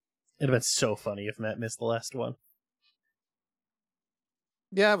It'd have been so funny if Matt missed the last one.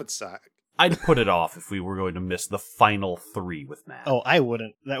 Yeah, it would suck. I'd put it off if we were going to miss the final 3 with Matt. Oh, I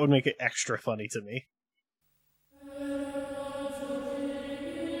wouldn't. That would make it extra funny to me.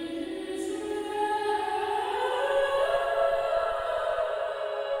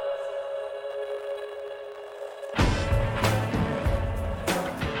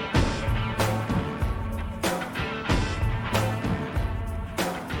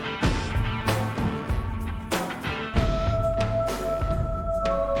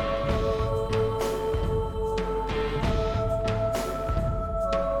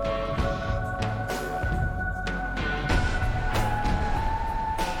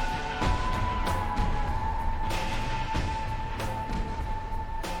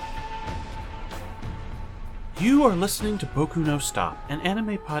 You are listening to Boku no Stop, an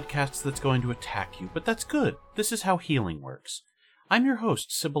anime podcast that's going to attack you, but that's good. This is how healing works. I'm your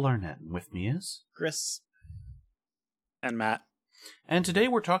host, Sybil Arnett, and with me is... Chris. And Matt. And today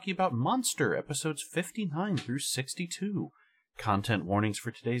we're talking about Monster, episodes 59 through 62. Content warnings for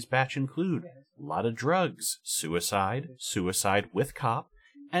today's batch include a lot of drugs, suicide, suicide with cop,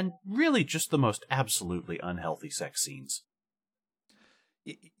 and really just the most absolutely unhealthy sex scenes.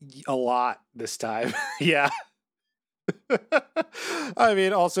 A lot this time. Yeah. I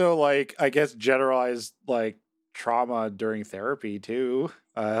mean, also, like, I guess generalized, like, trauma during therapy, too.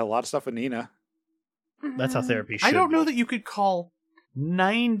 A lot of stuff with Nina. That's how therapy should I don't know be. that you could call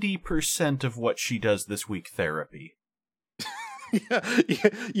 90% of what she does this week therapy.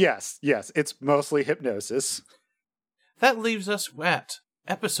 Yes. It's mostly hypnosis. That leaves us at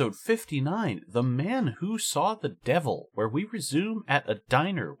episode 59, The Man Who Saw the Devil, where we resume at a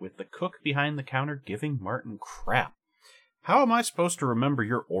diner with the cook behind the counter giving Martin crap. How am I supposed to remember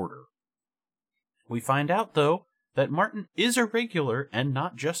your order? We find out, though, that Martin is a regular and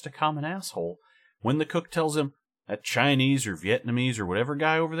not just a common asshole when the cook tells him that Chinese or Vietnamese or whatever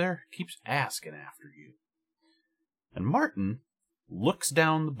guy over there keeps asking after you. And Martin looks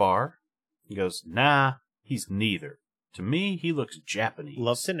down the bar and goes, nah, he's neither. To me, he looks Japanese.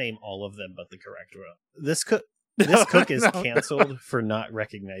 Love to name all of them but the correct one. This cook is canceled for not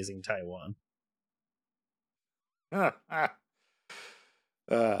recognizing Taiwan. I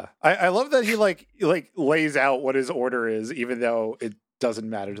love that he like lays out what his order is, even though it doesn't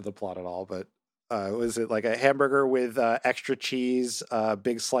matter to the plot at all. But was it like a hamburger with extra cheese, a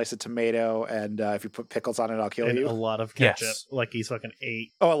big slice of tomato, and if you put pickles on it, I'll kill And you? a lot of ketchup. Yes. Like he's fucking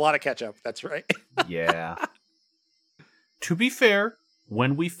 8. Oh, a lot of ketchup. That's right. Yeah. To be fair,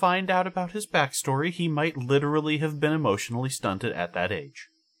 when we find out about his backstory, he might literally have been emotionally stunted at that age.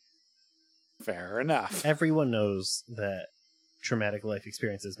 Fair enough. Everyone knows that traumatic life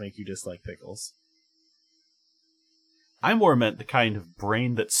experiences make you dislike pickles. I more meant the kind of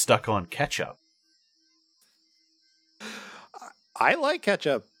brain that's stuck on ketchup. I like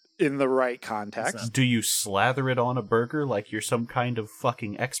ketchup in the right context. Do you slather it on a burger like you're some kind of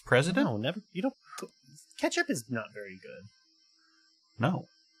fucking ex-president? No, never. You don't. Ketchup is not very good. No.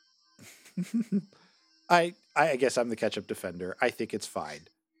 I guess I'm the ketchup defender. I think it's fine.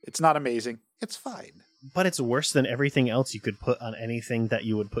 It's not amazing. It's fine. But it's worse than everything else you could put on anything that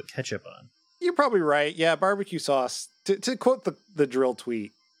you would put ketchup on. You're probably right. Yeah, barbecue sauce. To quote the drill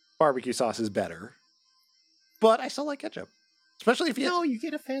tweet, barbecue sauce is better. But I still like ketchup. Especially if you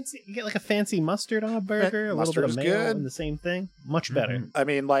get like a fancy mustard on a burger, a little bit of mayo, good. and the same thing. Much better. Mm-hmm. I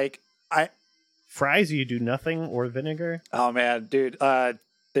mean, like, Fries, you do nothing or vinegar. oh man, dude,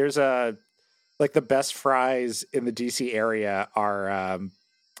 there's the best fries in the DC area are,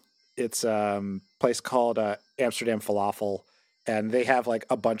 it's a place called Amsterdam Falafel, and they have like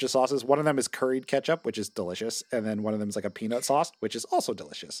a bunch of sauces. One of them is curried ketchup, which is delicious, and then one of them is like a peanut sauce, which is also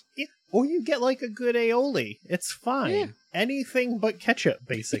delicious. Yeah. Or you get like a good aioli. It's fine. Yeah. Anything but ketchup,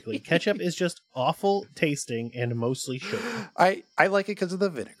 basically. Ketchup is just awful tasting and mostly sugar. I like it because of the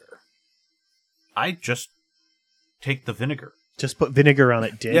vinegar. I just take the vinegar. Just put vinegar on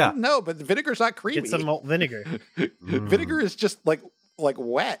it, Dick. Yeah. No, but the vinegar's not creamy. Get some malt vinegar. Vinegar is just like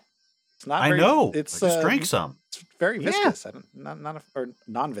wet. It's not. I know. It's I just drank some. It's very Yeah. viscous. I don't, not or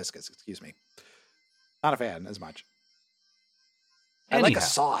non-viscous. Excuse me. Not a fan as much. I like a Anyhow.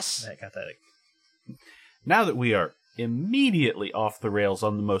 sauce. I got that. Now that we are immediately off the rails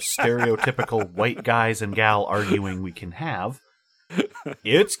on the most stereotypical white guys and gal arguing we can have,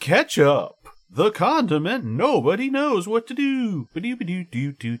 it's ketchup, the condiment nobody knows what to do.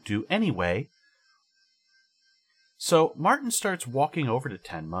 Ba-do-ba-do-do-do-do. Anyway, so Martin starts walking over to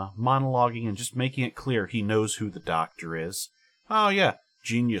Tenma, monologuing and just making it clear he knows who the doctor is. Oh yeah,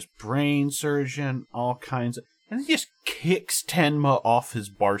 genius brain surgeon, all kinds of... And he just kicks Tenma off his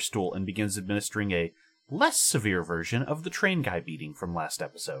bar stool and begins administering a less severe version of the train guy beating from last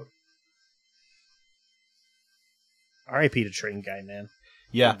episode. R.I.P. to train guy, man.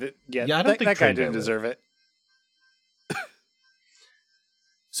 Yeah. I don't think that guy Train didn't Guy deserve it.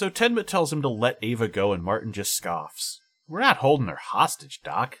 So Tenma tells him to let Ava go, and Martin just scoffs. We're not holding her hostage,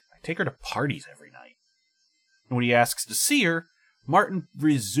 Doc. I take her to parties every night. And when he asks to see her, Martin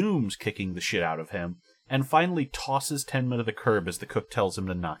resumes kicking the shit out of him, and finally tosses Tenma to the curb as the cook tells him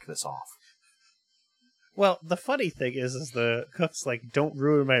to knock this off. Well, the funny thing is the cook's like, don't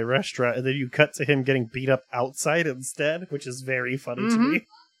ruin my restaurant, and then you cut to him getting beat up outside instead, which is very funny to me.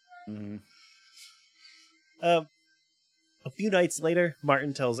 Mm-hmm. A few nights later,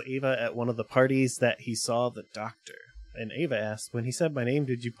 Martin tells Ava at one of the parties that he saw the doctor. And Ava asks, when he said my name,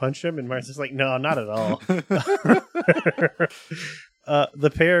 did you punch him? And Martin's just like, no, not at all. The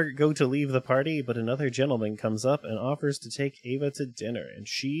pair go to leave the party, but another gentleman comes up and offers to take Ava to dinner, and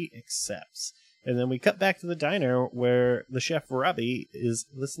she accepts. And then we cut back to the diner where the chef Robbie is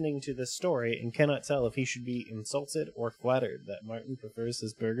listening to this story and cannot tell if he should be insulted or flattered that Martin prefers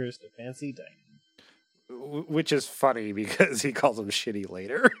his burgers to fancy dining. Which is funny because he calls him shitty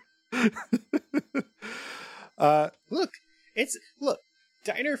later. Look,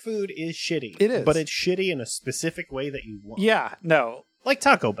 diner food is shitty. It is. But it's shitty in a specific way that you want. Yeah, no. Like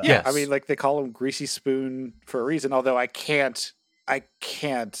Taco Bell. Yes. I mean, like they call him Greasy Spoon for a reason, although I can't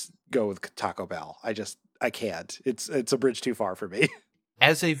go with Taco Bell. I can't. It's a bridge too far for me.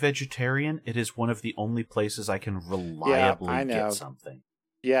 As a vegetarian, it is one of the only places I can reliably get something.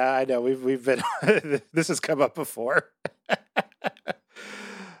 Yeah, I know. We've been this has come up before.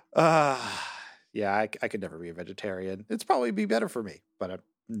 Yeah, I could never be a vegetarian. It's probably be better for me, but I'm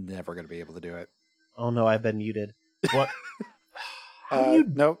never going to be able to do it. Oh no, I've been muted. What?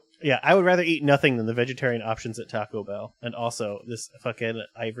 Nope. Yeah, I would rather eat nothing than the vegetarian options at Taco Bell. And also, this fucking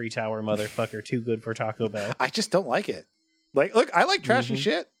ivory tower motherfucker too good for Taco Bell. I just don't like it. Like, look, I like trashy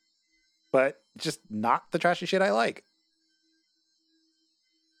shit, but just not the trashy shit I like.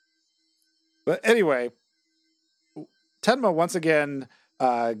 But anyway, Tenma once again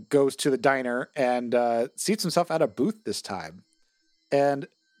goes to the diner and seats himself at a booth this time. And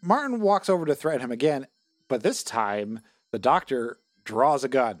Martin walks over to threaten him again, but this time the doctor draws a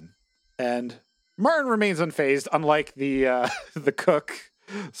gun. And Martin remains unfazed, unlike the cook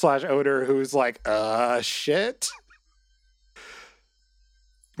 / owner who's like, shit.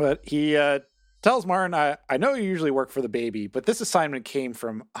 But he tells Martin, I know you usually work for the baby, but this assignment came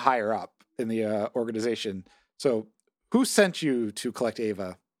from higher up in the organization. So who sent you to collect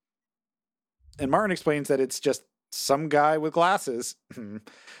Ava? And Martin explains that it's just some guy with glasses.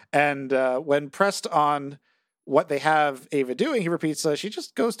 And when pressed on what they have Ava doing, he repeats, she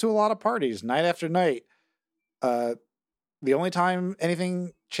just goes to a lot of parties night after night. The only time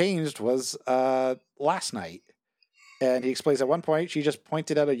anything changed was last night. And he explains at one point, she just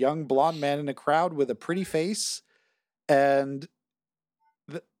pointed at a young blonde man in a crowd with a pretty face and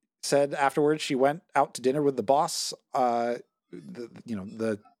said afterwards she went out to dinner with the boss,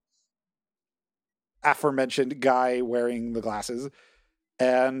 the aforementioned guy wearing the glasses,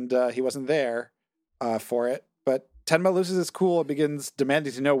 and he wasn't there for it. But Tenma loses his cool and begins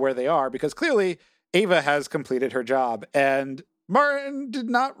demanding to know where they are because clearly Ava has completed her job, and Martin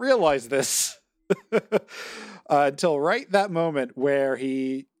did not realize this until right that moment where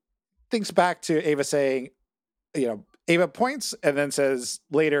he thinks back to Ava saying, Ava points and then says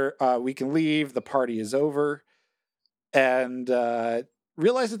later, we can leave, the party is over, and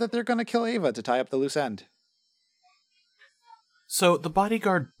realizes that they're going to kill Ava to tie up the loose end. So the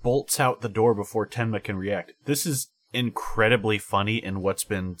bodyguard bolts out the door before Tenma can react. This is incredibly funny in what's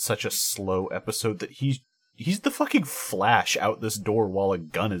been such a slow episode that he's the fucking Flash out this door while a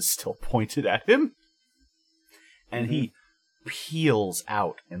gun is still pointed at him. And he peels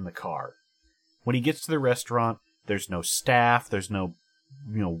out in the car. When he gets to the restaurant, there's no staff, there's no,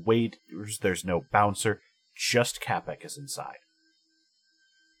 waiters, there's no bouncer, just Kapek is inside.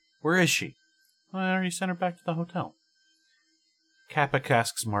 Where is she? I already sent her back to the hotel. Kapek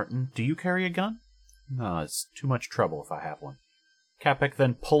asks Martin, do you carry a gun? No, it's too much trouble if I have one. Kapek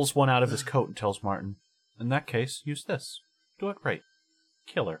then pulls one out of his coat and tells Martin, in that case, use this. Do it right.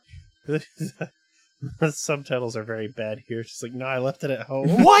 Kill her. The subtitles are very bad here. She's like, no, I left it at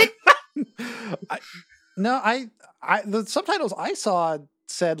home. What? The subtitles I saw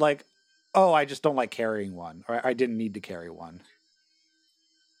said like, oh, I just don't like carrying one, or I didn't need to carry one.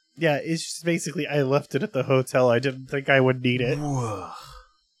 Yeah, it's just basically I left it at the hotel. I didn't think I would need it.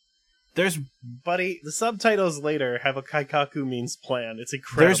 Buddy, the subtitles later have a Kaikaku means plan. It's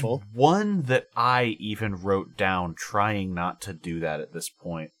incredible. There's one that I even wrote down trying not to do that at this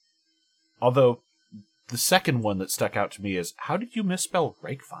point. Although, the second one that stuck out to me is, how did you misspell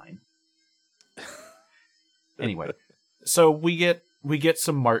grapevine? Anyway, so we get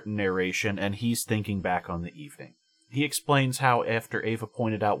some Martin narration, and he's thinking back on the evening. He explains how after Ava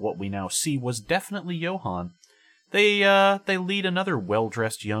pointed out what we now see was definitely Johan, they lead another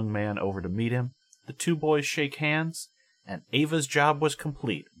well-dressed young man over to meet him. The two boys shake hands, and Ava's job was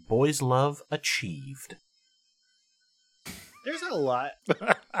complete. Boys' love achieved. There's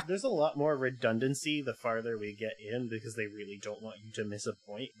a lot more redundancy the farther we get in, because they really don't want you to miss a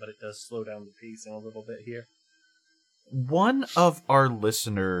point, but it does slow down the pacing a little bit here. One of our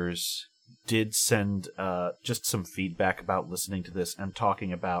listeners did send just some feedback about listening to this and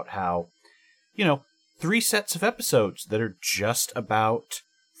talking about how, 3 sets of episodes that are just about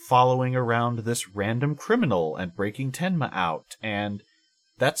following around this random criminal and breaking Tenma out, and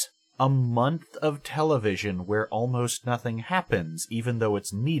that's a month of television where almost nothing happens, even though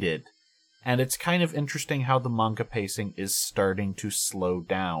it's needed. And it's kind of interesting how the manga pacing is starting to slow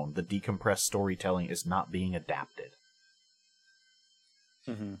down. The decompressed storytelling is not being adapted.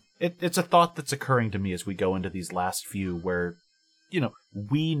 Mm-hmm. It's a thought that's occurring to me as we go into these last few where,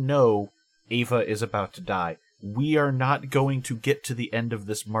 we know Ava is about to die. We are not going to get to the end of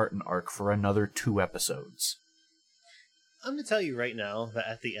this Martin arc for another 2 episodes. I'm going to tell you right now that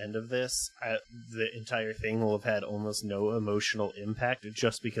at the end of this, the entire thing will have had almost no emotional impact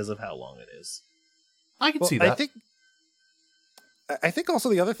just because of how long it is. I can see that. I think also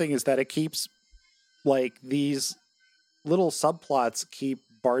the other thing is that it keeps, these little subplots keep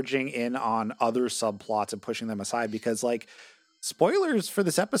barging in on other subplots and pushing them aside because, spoilers for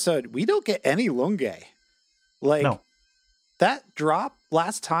this episode, we don't get any Lunge. No. That drop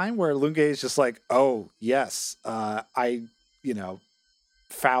last time where Lunge is just oh, yes, I,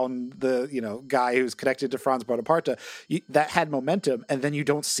 found the, guy who's connected to Franz Bonaparte, that had momentum, and then you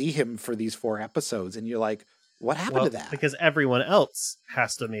don't see him for these 4 episodes, and you're like, what happened to that? Because everyone else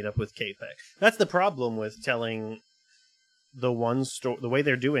has to meet up with K-Pek. That's the problem with telling the way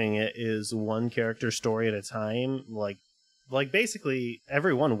they're doing it is one character story at a time. Basically,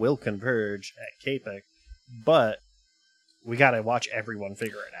 everyone will converge at K-Pek, but we gotta watch everyone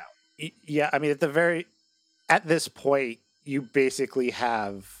figure it out. Yeah, I mean, at this point, you basically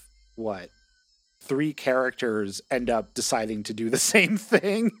have, 3 characters end up deciding to do the same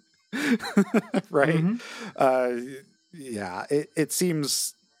thing, right? Mm-hmm. Yeah, it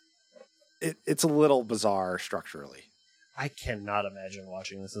seems, it's a little bizarre structurally. I cannot imagine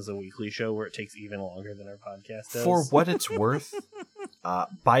watching this as a weekly show where it takes even longer than our podcast does. For what it's worth,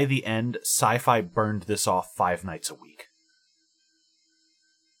 by the end, Sci-Fi burned this off 5 nights a week.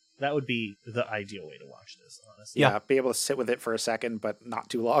 That would be the ideal way to watch this, honestly. Yeah, be able to sit with it for a second, but not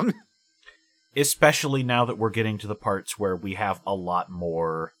too long. Especially now that we're getting to the parts where we have a lot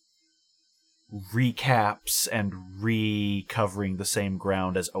more recaps and recovering the same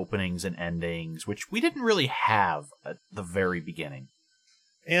ground as openings and endings, which we didn't really have at the very beginning.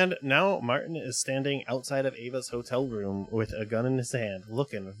 And now Martin is standing outside of Ava's hotel room with a gun in his hand,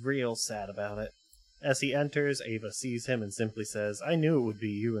 looking real sad about it. As he enters, Ava sees him and simply says, "I knew it would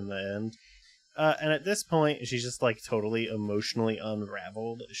be you in the end." And at this point, she's just totally emotionally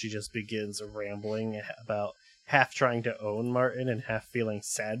unraveled. She just begins rambling about half trying to own Martin and half feeling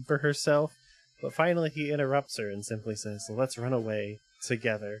sad for herself. But finally he interrupts her and simply says, "Let's run away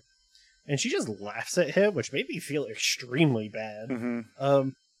together." And she just laughs at him, which made me feel extremely bad. Mm-hmm.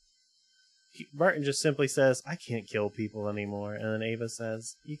 Martin just simply says, "I can't kill people anymore." And then Ava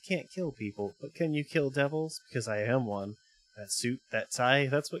says, "You can't kill people, but can you kill devils? Because I am one. That suit, that tie,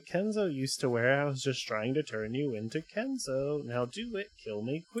 that's what Kenzo used to wear. I was just trying to turn you into Kenzo. Now do it. Kill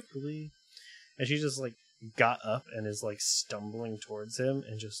me quickly." And she just got up and is stumbling towards him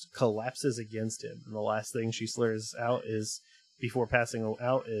and just collapses against him. And the last thing she slurs out is, before passing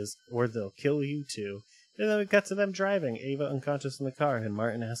out, is, "Or they'll kill you too." And then we cut to them driving, Ava unconscious in the car, and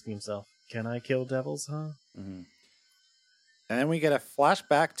Martin asking himself, "Can I kill devils, huh?" Mm-hmm. And then we get a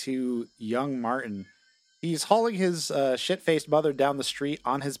flashback to young Martin. He's hauling his shit-faced mother down the street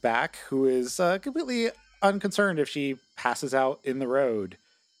on his back, who is completely unconcerned if she passes out in the road.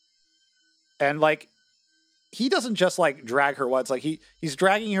 And he doesn't just drag her once. He's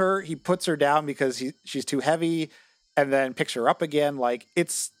dragging her. He puts her down because she's too heavy, and then picks her up again.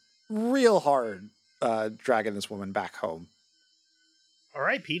 It's real hard dragging this woman back home.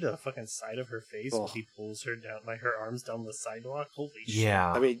 R.I.P. to the fucking side of her face when he pulls her down, her arms down the sidewalk. Holy shit.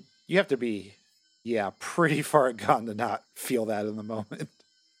 Yeah. I mean, you have to be, pretty far gone to not feel that in the moment.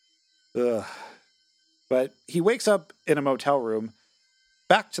 Ugh. But he wakes up in a motel room,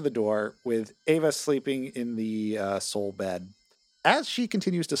 back to the door, with Ava sleeping in the soul bed. As she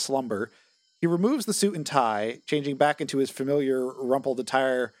continues to slumber, he removes the suit and tie, changing back into his familiar rumpled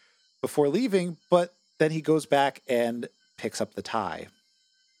attire before leaving, but then he goes back and picks up the tie.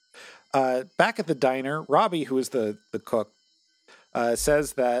 Back at the diner, Robbie, who is the cook,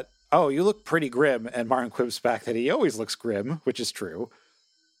 says that, "Oh, you look pretty grim," and Martin quips back that he always looks grim, which is true.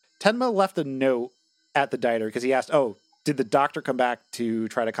 Tenma left a note at the diner because he asked, "Oh, did the doctor come back to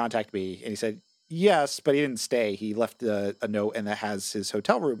try to contact me?" And he said, "Yes, but he didn't stay. He left a note, and that has his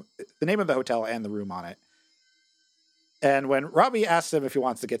hotel room, the name of the hotel and the room on it." And when Robbie asks him if he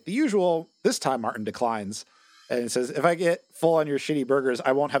wants to get the usual, this time Martin declines. And he says, "If I get full on your shitty burgers,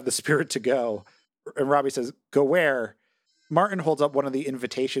 I won't have the spirit to go." And Robbie says, "Go where?" Martin holds up one of the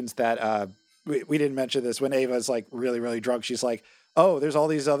invitations that, we didn't mention this, when Ava's like really, really drunk. She's like, "Oh, there's all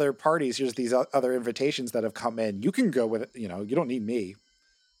these other parties. Here's these other invitations that have come in. You can go with it. You know, you don't need me."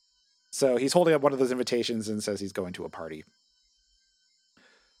 So he's holding up one of those invitations and says he's going to a party.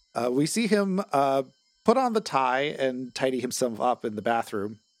 We see him put on the tie and tidy himself up in the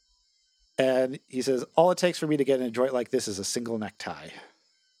bathroom. And he says, "All it takes for me to get in a joint like this is a single necktie."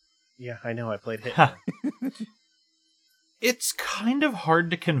 Yeah, I know. I played Hitler. It's kind of hard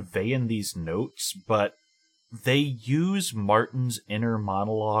to convey in these notes, but they use Martin's inner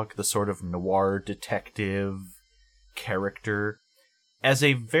monologue, the sort of noir detective character, as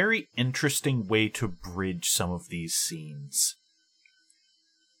a very interesting way to bridge some of these scenes.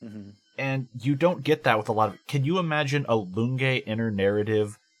 Mm-hmm. And you don't get that with a lot of... Can you imagine a Lunge inner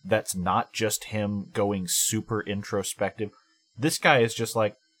narrative that's not just him going super introspective? This guy is just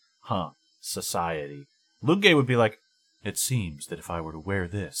like, society. Lunge would be like, "It seems that if I were to wear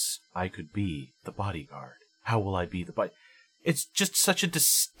this, I could be the bodyguard. How will I be the body?" It's just such a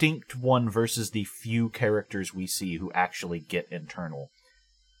distinct one versus the few characters we see who actually get internal.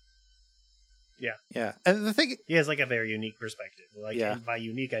 Yeah. And the thing... He has like a very unique perspective. Like, Yeah. and by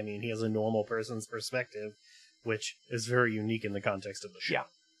unique, I mean he has a normal person's perspective, which is very unique in the context of the show. Yeah.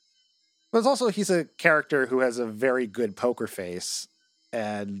 But it's also, he's a character who has a very good poker face.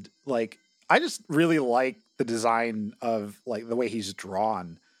 And, like, I just really like the design of, like, the way he's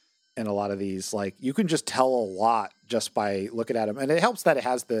drawn in a lot of these. Like, you can just tell a lot just by looking at him. And it helps that it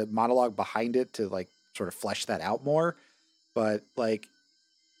has the monologue behind it to, like, sort of flesh that out more. But, like,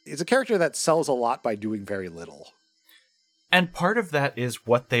 it's a character that sells a lot by doing very little. And part of that is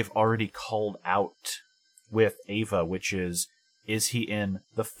what they've already called out with Ava, which is he in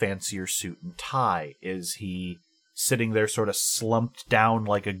the fancier suit and tie? Is he sitting there sort of slumped down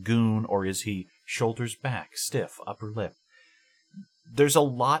like a goon, or is he shoulders back, stiff, upper lip? There's a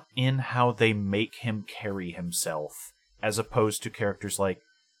lot in how they make him carry himself, as opposed to characters like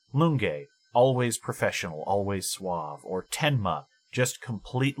Lunge, always professional, always suave, or Tenma, just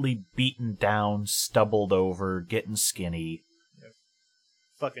completely beaten down, stubbled over, getting skinny.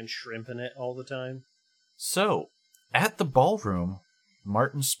 Fucking shrimping it all the time. So, at the ballroom,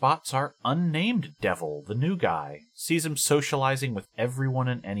 Martin spots our unnamed devil, the new guy, sees him socializing with everyone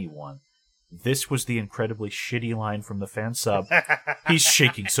and anyone. This was the incredibly shitty line from the fan sub. "He's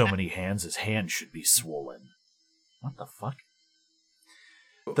shaking so many hands, his hands should be swollen." What the fuck?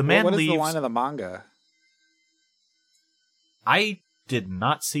 The man What leaves. is the line of the manga? I did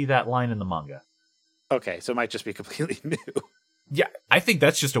not see that line in the manga. Okay, so it might just be completely new. Yeah, I think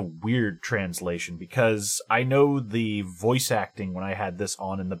that's just a weird translation, because I know the voice acting when I had this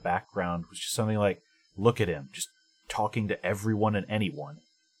on in the background was just something like, look at him, just talking to everyone and anyone.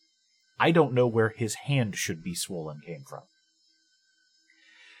 I don't know where his hand should be swollen came from.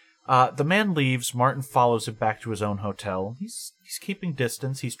 The man leaves. Martin follows him back to his own hotel. He's keeping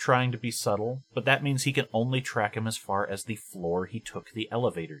distance. He's trying to be subtle, but that means he can only track him as far as the floor he took the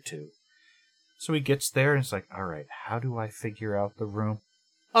elevator to. So he gets there and it's like, all right, how do I figure out the room?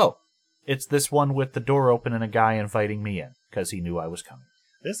 Oh, it's this one with the door open and a guy inviting me in because he knew I was coming.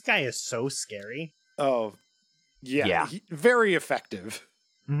 This guy is so scary. Oh, yeah. Yeah. Very effective.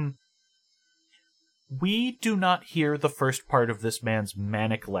 Mm-hmm. We do not hear the first part of this man's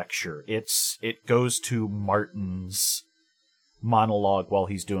manic lecture. It goes to Martin's monologue while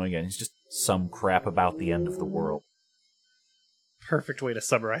he's doing it. It's just some crap about the end of the world. Perfect way to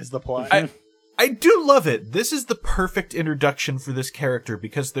summarize the plot. I do love it. This is the perfect introduction for this character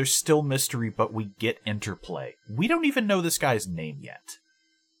because there's still mystery, but we get interplay. We don't even know this guy's name yet.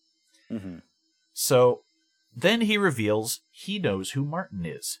 Mm-hmm. So then he reveals he knows who Martin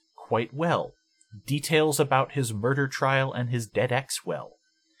is quite well. Details about his murder trial and his dead ex well.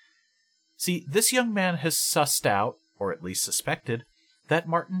 See, this young man has sussed out, or at least suspected, that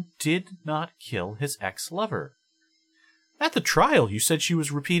Martin did not kill his ex-lover. At the trial, you said she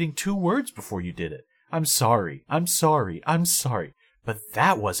was repeating 2 words before you did it. I'm sorry, I'm sorry, I'm sorry. But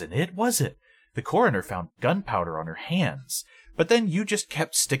that wasn't it, was it? The coroner found gunpowder on her hands. But then you just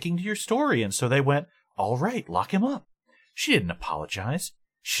kept sticking to your story, and so they went, all right, lock him up. She didn't apologize.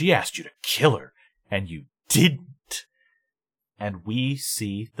 She asked you to kill her, and you didn't. And we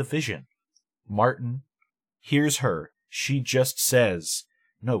see the vision. Martin hears her. She just says,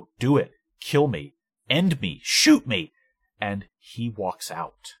 no, do it. Kill me. End me. Shoot me. And he walks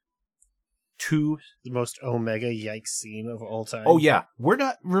out. The most omega yikes scene of all time. Oh, yeah.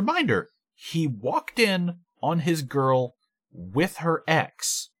 Reminder, he walked in on his girl with her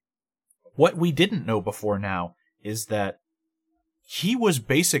ex. What we didn't know before now is that he was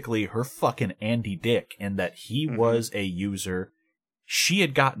basically her fucking Andy Dick, and that he was a user. She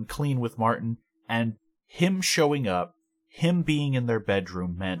had gotten clean with Martin, and him showing up, him being in their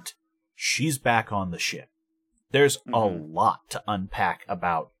bedroom meant she's back on the ship. There's a lot to unpack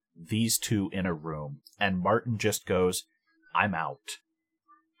about these two in a room, and Martin just goes, I'm out.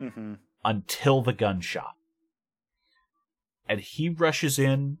 Until the gunshot. And he rushes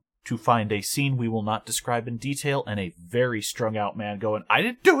in to find a scene we will not describe in detail, and a very strung out man going, I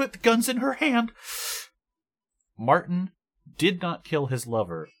didn't do it, the gun's in her hand. Martin did not kill his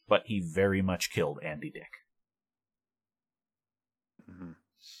lover, but he very much killed Andy Dick.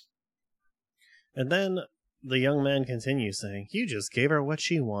 And then the young man continues saying, you just gave her what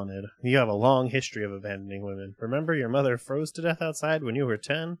she wanted. You have a long history of abandoning women. Remember your mother froze to death outside when you were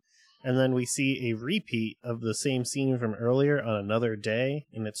 10? And then we see a repeat of the same scene from earlier on another day,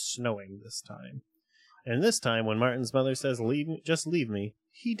 and it's snowing this time. And this time, when Martin's mother says, just leave me,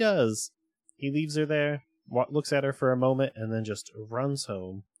 he does. He leaves her there, looks at her for a moment, and then just runs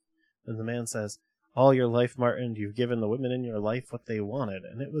home. And the man says, all your life, Martin, you've given the women in your life what they wanted,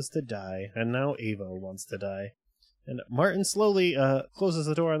 and it was to die, and now Ava wants to die. And Martin slowly closes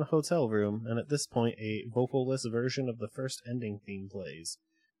the door on the hotel room, and at this point, a vocalless version of the first ending theme plays,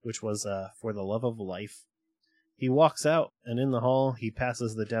 which was For the Love of Life. He walks out, and in the hall, he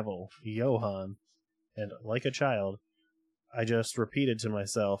passes the devil, Johann. And like a child, I just repeated to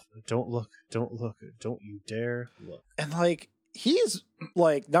myself, don't look, don't you dare look. And, like, he's,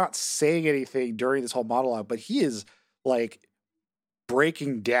 like, not saying anything during this whole monologue, but he is, like,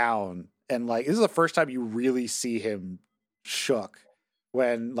 breaking down. And, like, this is the first time you really see him shook.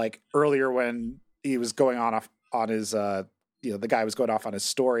 When, like, earlier when he was going on his... the guy was going off on his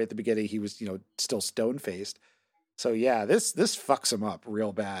story at the beginning. He was, still stone-faced. So yeah, this fucks him up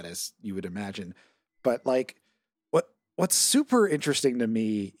real bad, as you would imagine. But like, what's super interesting to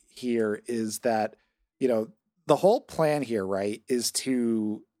me here is that, the whole plan here, right, is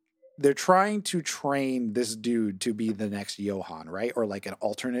they're trying to train this dude to be the next Johann, right? Or like an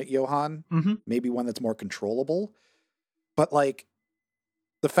alternate Johann, maybe one that's more controllable. But like,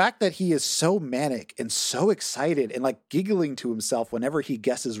 the fact that he is so manic and so excited and like giggling to himself whenever he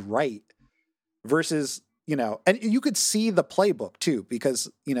guesses right versus, and you could see the playbook too, because,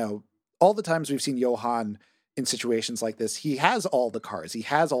 all the times we've seen Johann in situations like this, he has all the cards, he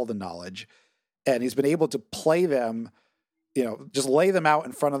has all the knowledge, and he's been able to play them, just lay them out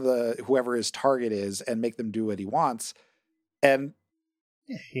in front of whoever his target is and make them do what he wants. And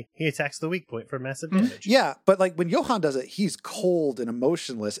yeah, he attacks the weak point for massive damage. Yeah, but like when Johann does it, he's cold and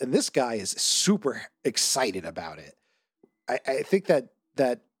emotionless, and this guy is super excited about it. I think that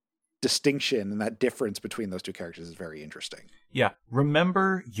distinction and that difference between those two characters is very interesting. Yeah,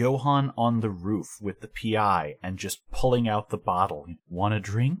 remember Johann on the roof with the PI and just pulling out the bottle. Want a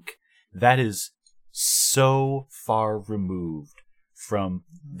drink? That is so far removed from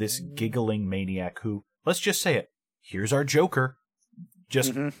this giggling maniac who, let's just say it, here's our Joker.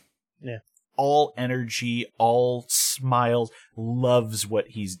 Just all energy, all smiles, loves what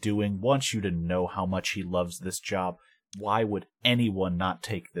he's doing, wants you to know how much he loves this job. Why would anyone not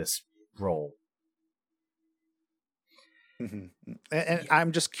take this role? And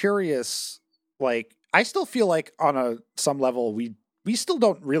I'm just curious, like, I still feel like on some level, we still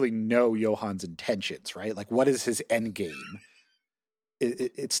don't really know Johann's intentions, right? Like, what is his end game?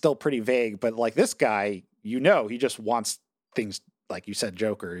 It's still pretty vague, but like this guy, he just wants things. Like you said,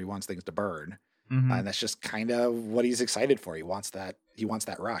 Joker, he wants things to burn. And that's just kind of what he's excited for. He wants that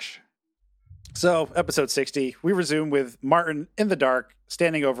rush. So episode 60, we resume with Martin in the dark,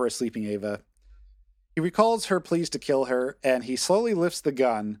 standing over a sleeping Ava. He recalls her pleas to kill her, and he slowly lifts the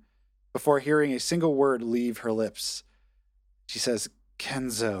gun before hearing a single word leave her lips. She says,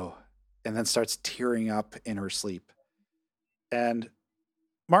 Kenzo, and then starts tearing up in her sleep. And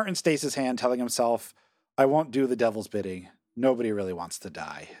Martin stays his hand, telling himself, I won't do the devil's bidding. nobody really wants to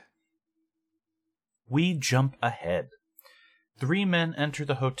die. We jump ahead. 3 men enter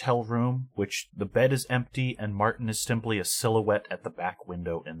the hotel room, which the bed is empty and Martin is simply a silhouette at the back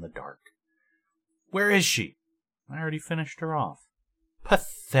window in the dark. Where is she? I already finished her off.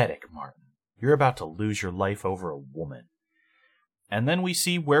 Pathetic, Martin. You're about to lose your life over a woman. And then we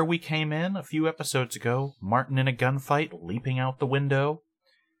see where we came in a few episodes ago, Martin in a gunfight, leaping out the window.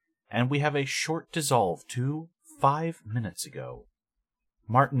 And we have a short dissolve to 5 minutes ago.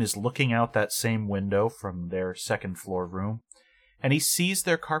 Martin is looking out that same window from their second floor room, and he sees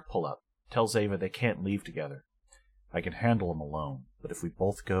their car pull up, tells Ava they can't leave together. I can handle them alone, but if we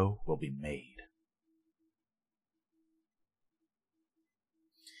both go, we'll be made.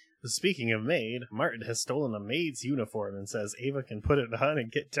 Speaking of maid, Martin has stolen a maid's uniform and says Ava can put it on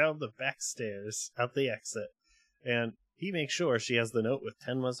and get down the back stairs out the exit. And he makes sure she has the note with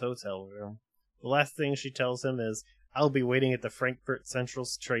Tenma's hotel room. The last thing she tells him is, I'll be waiting at the Frankfurt Central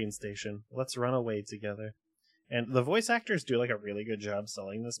train station. Let's run away together. And the voice actors do like a really good job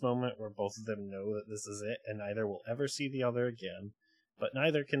selling this moment where both of them know that this is it and neither will ever see the other again. But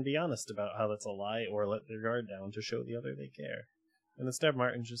neither can be honest about how that's a lie or let their guard down to show the other they care. And instead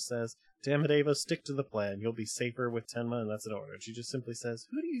Martin just says, damn it, Ava, stick to the plan. You'll be safer with Tenma, and that's an order. She just simply says,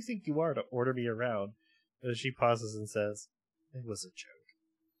 who do you think you are to order me around? And she pauses and says, it was a joke.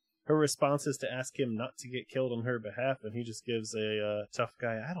 Her response is to ask him not to get killed on her behalf, and he just gives a tough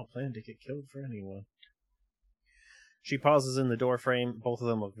guy, I don't plan to get killed for anyone. She pauses in the doorframe. Both of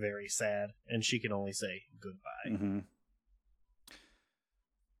them look very sad, and she can only say goodbye. Mm-hmm.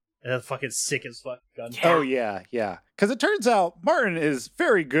 And that's fucking sick as fuck gun. Oh, yeah. Because it turns out Martin is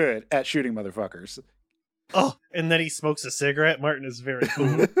very good at shooting motherfuckers. Oh, and then he smokes a cigarette. Martin is very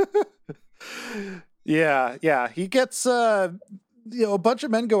cool. Yeah. He gets, a bunch of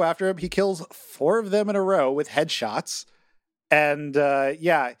men go after him. He kills 4 of them in a row with headshots. And,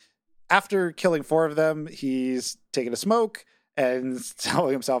 after killing 4 of them, he's taking a smoke and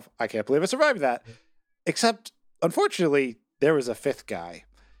telling himself, I can't believe I survived that. Except, unfortunately, there was a 5th guy.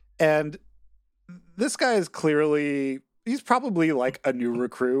 And this guy is he's probably like a new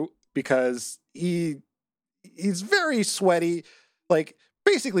recruit because he's very sweaty, like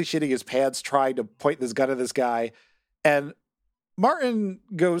basically shitting his pants trying to point this gun at this guy. And Martin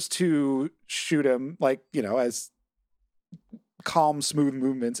goes to shoot him, like, as calm, smooth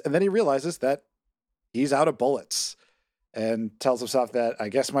movements. And then he realizes that he's out of bullets and tells himself that I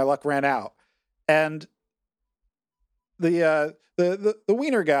guess my luck ran out. And the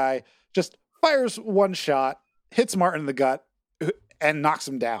wiener guy just fires one shot, hits Martin in the gut, and knocks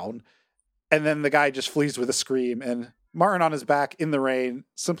him down. And then the guy just flees with a scream. And Martin on his back in the rain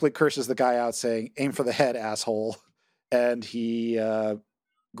simply curses the guy out, saying, aim for the head, asshole. And he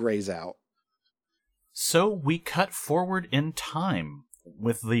grays out. So we cut forward in time.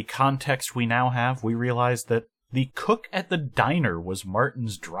 With the context we now have, we realize that the cook at the diner was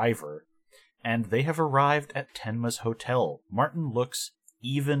Martin's driver. And they have arrived at Tenma's hotel. Martin looks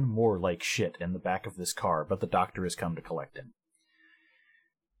even more like shit in the back of this car, but the doctor has come to collect him.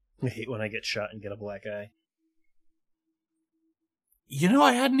 I hate when I get shot and get a black eye.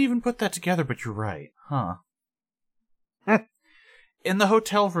 I hadn't even put that together, but you're right. Huh. In the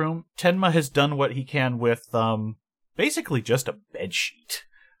hotel room, Tenma has done what he can with, basically just a bedsheet.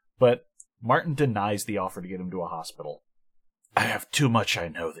 But Martin denies the offer to get him to a hospital. I have too much I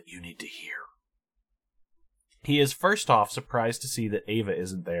know that you need to hear. He is first off surprised to see that Ava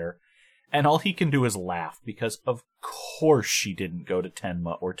isn't there, and all he can do is laugh, because of course she didn't go to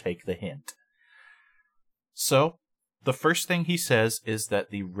Tenma or take the hint. So, the first thing he says is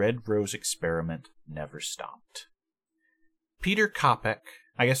that the Red Rose experiment never stopped. Peter Kopek,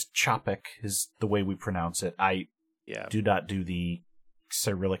 I guess Chopek is the way we pronounce it. I do not do the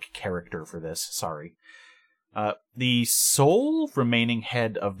Cyrillic character for this, sorry. The sole remaining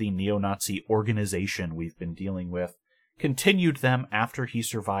head of the neo-Nazi organization we've been dealing with continued them after he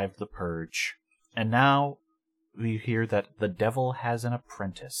survived the purge. And now we hear that the devil has an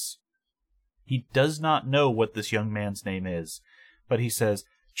apprentice. He does not know what this young man's name is, but he says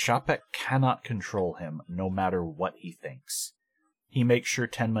Chopek cannot control him no matter what he thinks. He makes sure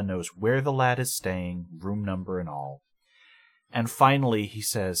Tenma knows where the lad is staying, room number and all. And finally he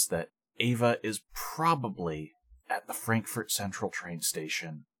says that Ava is probably at the Frankfurt Central train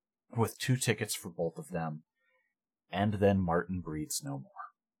station with 2 tickets for both of them. And then Martin breathes no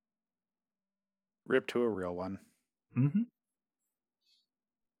more. Rip to a real one. Mm-hmm.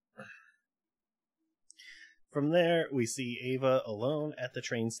 From there, we see Ava alone at the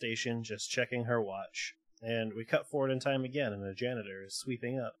train station, just checking her watch. And we cut forward in time again, and the janitor is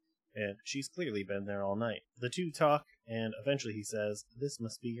sweeping up. and she's clearly been there all night. The two talk, and eventually he says, "This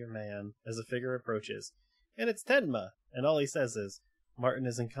must be your man," as a figure approaches. And it's Tenma, and all he says is, "Martin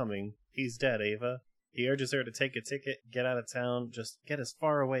isn't coming. He's dead, Ava." He urges her to take a ticket, get out of town, just get as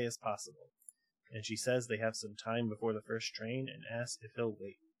far away as possible. And she says they have some time before the first train and asks if he'll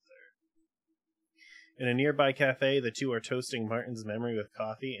wait with her. In a nearby cafe, the two are toasting Martin's memory with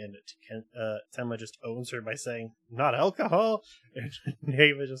coffee, and Tenma just owns her by saying, "Not alcohol?" And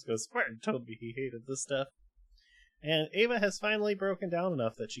Ava just goes, "Martin told me he hated this stuff." And Ava has finally broken down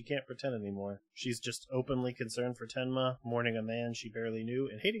enough that she can't pretend anymore. She's just openly concerned for Tenma, mourning a man she barely knew,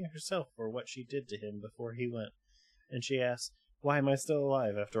 and hating herself for what she did to him before he went. And she asks, "Why am I still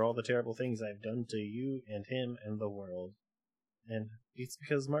alive after all the terrible things I've done to you and him and the world?" And it's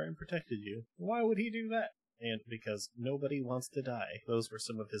because Martin protected you. Why would he do that? And because nobody wants to die. Those were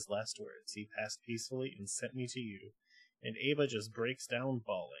some of his last words. He passed peacefully and sent me to you. And Ava just breaks down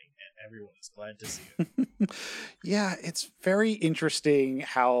bawling, and everyone is glad to see it. Yeah, it's very interesting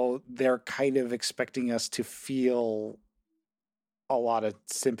how they're kind of expecting us to feel a lot of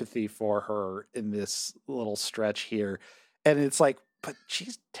sympathy for her in this little stretch here. And it's like, but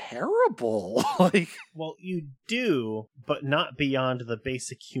she's terrible. Like, well, you do, but not beyond the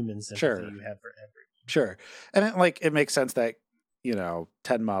basic human sympathy you have for everyone. Sure. And it makes sense that,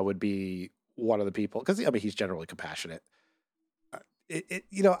 Tenma would be one of the people, because he's generally compassionate.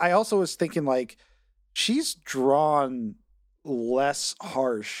 I also was thinking, like, she's drawn less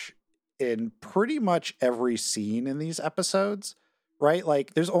harsh in pretty much every scene in these episodes, right?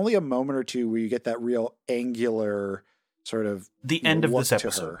 Like, there's only a moment or two where you get that real angular sort of the end of this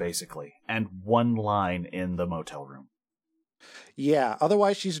episode, basically, and one line in the motel room. Yeah.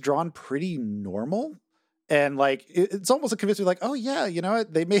 Otherwise, she's drawn pretty normal. And like, it's almost a convincing, like, oh yeah, you know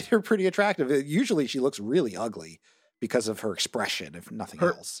what? They made her pretty attractive. Usually she looks really ugly because of her expression, if nothing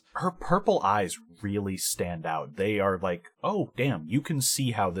else. Her purple eyes really stand out. They are like, oh damn, you can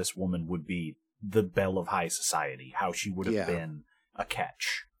see how this woman would be the belle of high society, how she would have been a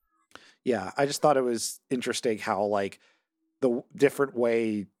catch. Yeah. I just thought it was interesting how, like, the different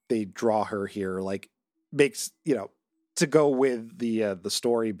way they draw her here, like, makes, to go with the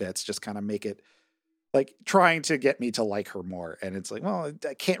story bits, just kind of make it like trying to get me to like her more. And it's like, well,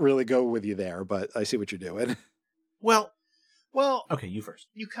 I can't really go with you there, but I see what you're doing. Well, okay, you first.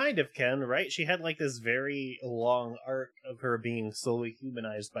 You kind of can, right? She had like this very long arc of her being slowly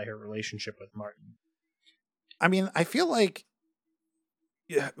humanized by her relationship with Martin. I mean, I feel like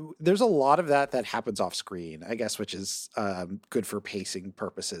there's a lot of that happens off screen, I guess, which is good for pacing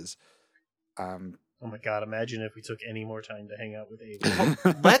purposes. Oh my god, imagine if we took any more time to hang out with Ava.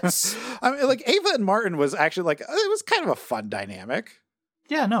 I mean, like, Ava and Martin was actually, like, it was kind of a fun dynamic.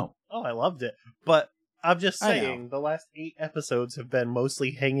 Yeah, no. Oh, I loved it. But I'm just saying, the last 8 episodes have been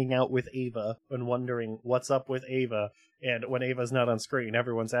mostly hanging out with Ava and wondering what's up with Ava. And when Ava's not on screen,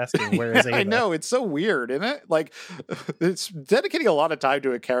 everyone's asking, where is Ava? I know, it's so weird, isn't it? Like, it's dedicating a lot of time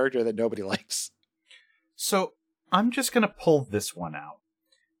to a character that nobody likes. So, I'm just going to pull this one out.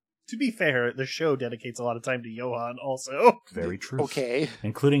 To be fair, the show dedicates a lot of time to Johan also. Very true. Okay.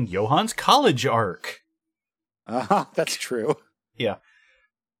 Including Johan's college arc. That's true. Yeah.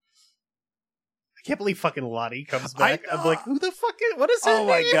 I can't believe fucking Lottie comes back. I'm like, who the fuck is, what is her name?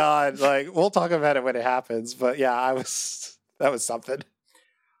 My god. Like, we'll talk about it when it happens, but yeah, that was something.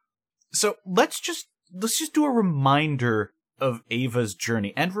 So let's just do a reminder of Ava's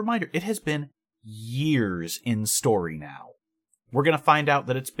journey. And reminder, it has been years in story now. We're going to find out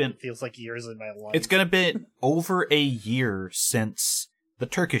that it feels like years in my life. It's going to be over a year since the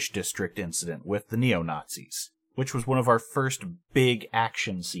Turkish district incident with the neo-Nazis, which was one of our first big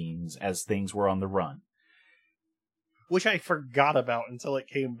action scenes as things were on the run. Which I forgot about until it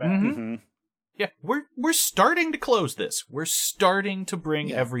came back. Mm-hmm. Yeah, we're starting to close this. We're starting to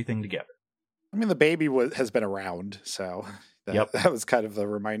bring everything together. I mean, the baby has been around, so that was kind of the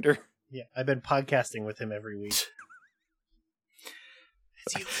reminder. Yeah, I've been podcasting with him every week.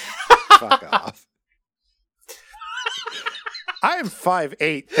 Fuck off. I am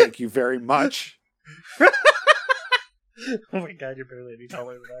 5'8", thank you very much. Oh my god, you're barely any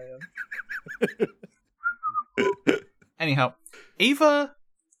taller than I am. Anyhow, Ava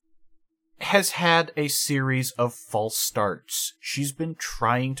has had a series of false starts. She's been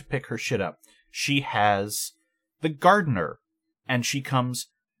trying to pick her shit up. She has the gardener, and she comes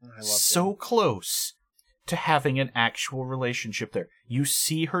so close to having an actual relationship there. You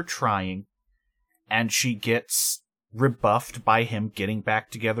see her trying, and she gets rebuffed by him getting back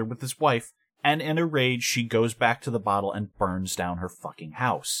together with his wife, and in a rage, she goes back to the bottle and burns down her fucking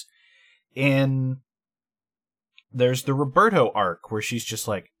house. And there's the Roberto arc, where she's just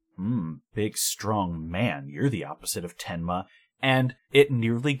like, big, strong man. You're the opposite of Tenma. And it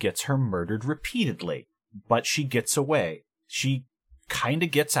nearly gets her murdered repeatedly. But she gets away. She kind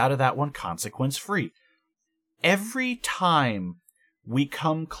of gets out of that one consequence-free. Every time we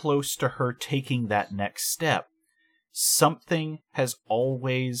come close to her taking that next step, something has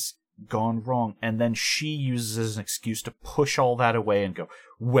always gone wrong, and then she uses as an excuse to push all that away and go,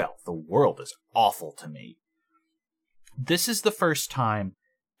 well, the world is awful to me. This is the first time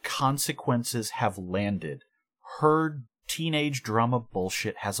consequences have landed. Her teenage drama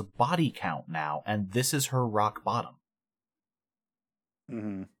bullshit has a body count now, and this is her rock bottom.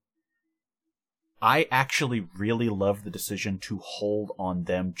 Mm-hmm. I actually really love the decision to hold on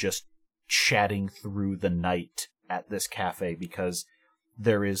them just chatting through the night at this cafe, because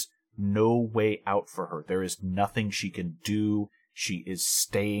there is no way out for her. There is nothing she can do. She is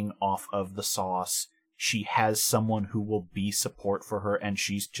staying off of the sauce. She has someone who will be support for her, and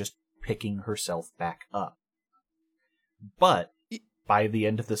she's just picking herself back up. But by the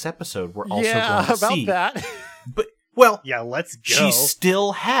end of this episode, we're also going to see that. But well, yeah, let's go. She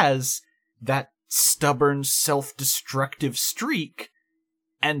still has that stubborn, self-destructive streak,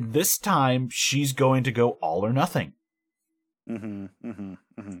 and this time she's going to go all or nothing.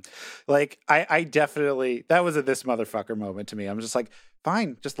 Like, I definitely, that was a this motherfucker moment to me. I'm just like,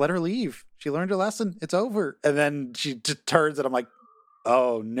 fine, just let her leave. She learned her lesson. It's over. And then she just turns and I'm like,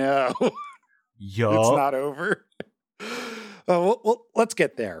 oh no. Yup. It's not over. Well, let's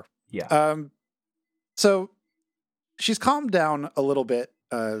get there. Yeah. So she's calmed down a little bit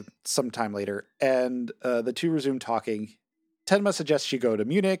sometime later, and the two resume talking. Tenma suggests she go to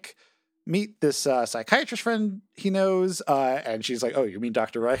Munich, meet this psychiatrist friend he knows, and she's like, oh, you mean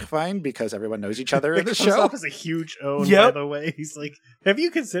Dr. Reichwein? Because everyone knows each other in the show. It comes off as a huge own, by the way. He's like, have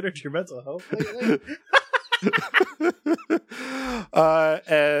you considered your mental health lately?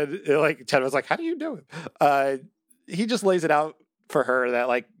 And like Tenma's like, how do you know him? He just lays it out for her that,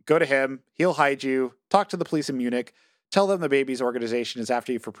 like, go to him, he'll hide you, talk to the police in Munich, tell them the baby's organization is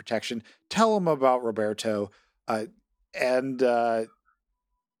after you for protection, tell them about Roberto, and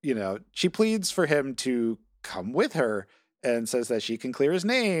you know, she pleads for him to come with her and says that she can clear his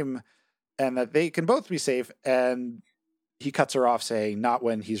name and that they can both be safe. And he cuts her off saying, not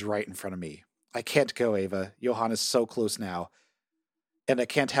when he's right in front of me. I can't go, Ava. Johann is so close now. And I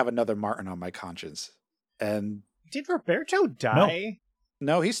can't have another Martin on my conscience. And did Roberto die?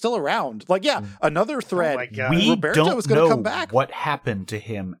 No, he's still around. Like, yeah, another thread. Oh my God. We Roberto don't was going to know come back. what happened to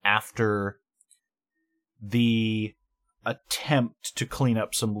him after the attempt to clean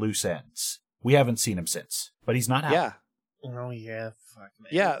up some loose ends. We haven't seen him since, but he's not out. Yeah. Oh yeah, fuck man.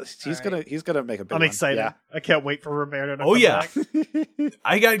 Yeah, he's gonna make a big I'm one. excited. Yeah. I can't wait for Roberto to come back.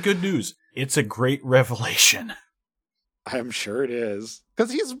 I got good news. It's a great revelation. I'm sure it is.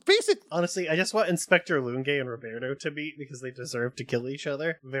 Because he's basic. Honestly, I just want Inspector Lunge and Roberto to meet because they deserve to kill each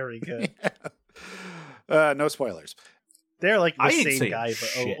other. Very good. No spoilers. They're like the I ain't same saying guy, but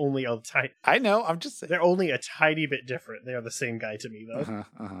shit. only a tiny. I know. I'm just saying. They're only a tiny bit different. They are the same guy to me, though.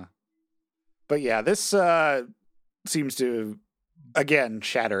 But yeah, this seems to again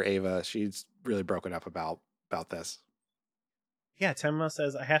shatter Ava. She's really broken up about this. Yeah, Tenma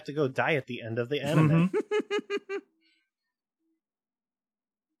says I have to go die at the end of the anime.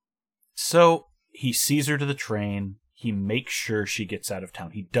 So he sees her to the train. He makes sure she gets out of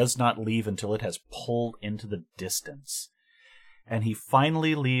town. He does not leave until it has pulled into the distance. And he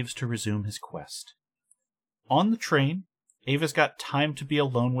finally leaves to resume his quest. On the train, Ava's got time to be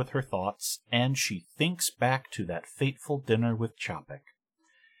alone with her thoughts, and she thinks back to that fateful dinner with Chapek.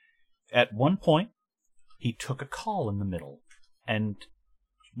 At one point, he took a call in the middle, and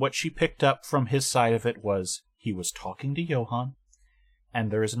what she picked up from his side of it was he was talking to Johann,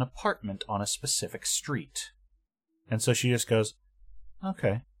 and there is an apartment on a specific street. And so she just goes,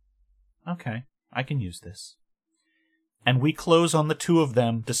 okay, I can use this. And we close on the two of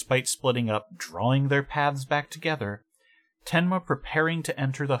them, despite splitting up, drawing their paths back together. Tenma preparing to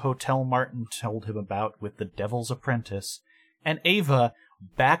enter the hotel Martin told him about with the Devil's Apprentice, and Ava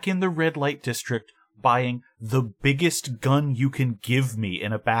back in the red light district buying the biggest gun you can give me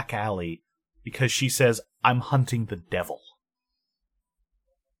in a back alley because she says, I'm hunting the devil.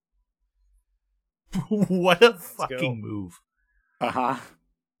 What a fucking move.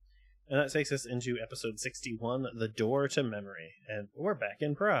 And that takes us into episode 61, The Door to Memory. And we're back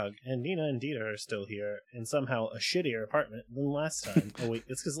in Prague, and Nina and Dieter are still here, in somehow a shittier apartment than last time. Oh wait,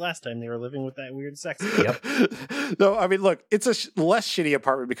 it's because last time they were living with that weird sex guy. Yep. No, I mean, look, it's a less shitty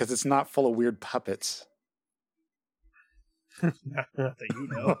apartment because it's not full of weird puppets. Not that you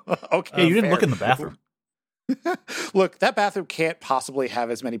know. Okay. Hey, you didn't fair. look in the bathroom. Look, that bathroom can't possibly have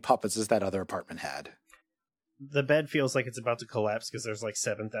as many puppets as that other apartment had. The bed feels like it's about to collapse because there's like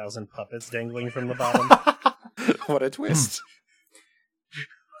 7,000 puppets dangling from the bottom. What a twist.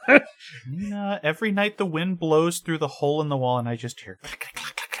 Nina, every night the wind blows through the hole in the wall and I just hear...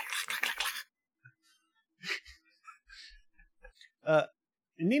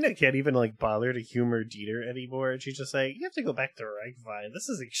 Nina can't even like bother to humor Dieter anymore. She's just like, you have to go back to Ragvine. This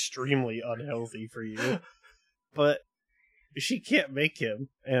is extremely unhealthy for you. But she can't make him,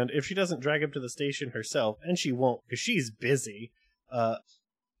 and if she doesn't drag him to the station herself, and she won't because she's busy,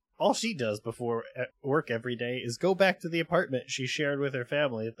 all she does before work every day is go back to the apartment she shared with her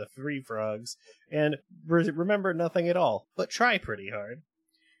family at the Three Frogs and remember nothing at all, but try pretty hard.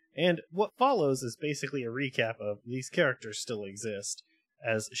 And what follows is basically a recap of these characters still exist,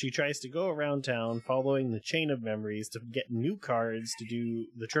 as she tries to go around town following the chain of memories to get new cards to do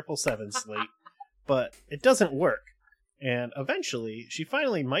the 777 slate, but it doesn't work. And eventually, she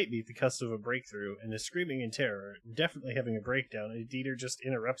finally might be at the cusp of a breakthrough and is screaming in terror, definitely having a breakdown, and Dieter just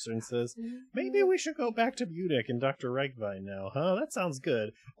interrupts her and says, maybe we should go back to Munich and Dr. Ragvine now, huh? That sounds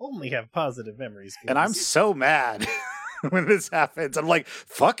good. Only have positive memories, please. And I'm so mad when this happens. I'm like,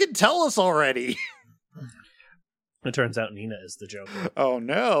 fucking tell us already. It turns out Nina is the Joker. Oh,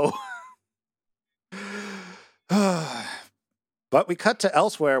 no. But we cut to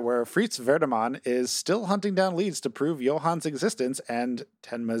elsewhere where Fritz Verdeman is still hunting down leads to prove Johann's existence and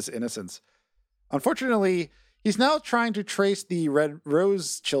Tenma's innocence. Unfortunately, he's now trying to trace the Red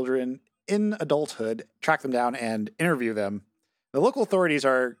Rose children in adulthood, track them down, and interview them. The local authorities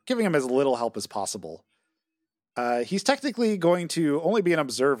are giving him as little help as possible. He's technically going to only be an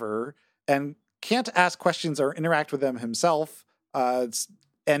observer and can't ask questions or interact with them himself, and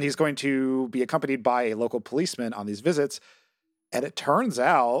he's going to be accompanied by a local policeman on these visits. And it turns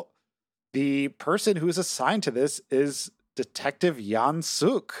out the person who is assigned to this is Detective Jan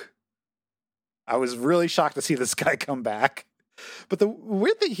Suk. I was really shocked to see this guy come back. But the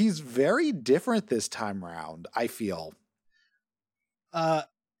weird thing, he's very different this time around, I feel. I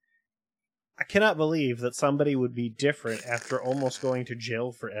cannot believe that somebody would be different after almost going to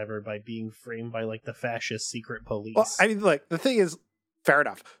jail forever by being framed by, like, the fascist secret police. Well, I mean, like, the thing is, fair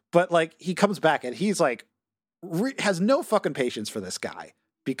enough. But, like, he comes back and he's, like, has no fucking patience for this guy.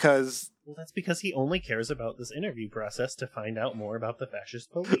 Because... Well, that's because he only cares about this interview process to find out more about the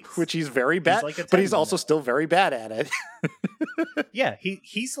fascist police. Which he's very bad, but he's also still very bad at it. Yeah,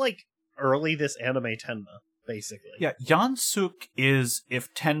 he's, like, early this anime Tenma. Basically. Yeah, Jan Suk is,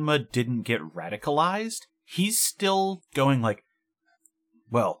 if Tenma didn't get radicalized, he's still going like,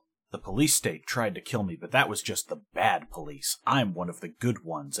 well, the police state tried to kill me, but that was just the bad police. I'm one of the good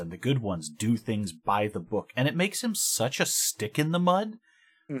ones, and the good ones do things by the book. And it makes him such a stick in the mud.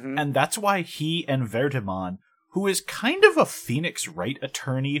 Mm-hmm. And that's why he and Verdeman, who is kind of a Phoenix Wright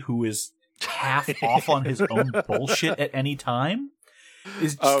attorney who is half off on his own bullshit at any time,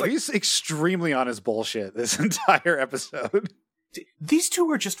 he's extremely on his bullshit this entire episode. These two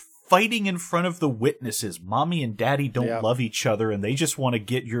are just fighting in front of the witnesses. Mommy and Daddy don't love each other, and they just want to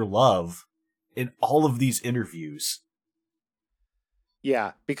get your love in all of these interviews.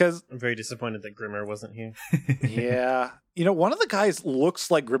 Yeah, because... I'm very disappointed that Grimmer wasn't here. Yeah. You know, one of the guys looks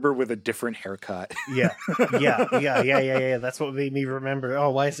like Grimmer with a different haircut. Yeah. That's what made me remember.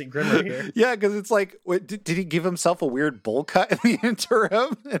 Oh, why isn't Grimmer here? Yeah, because it's like, did he give himself a weird bowl cut in the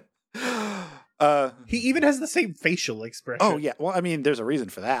interim? He even has the same facial expression. Oh, yeah. Well, I mean, there's a reason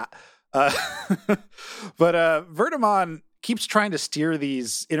for that. But Verdeman keeps trying to steer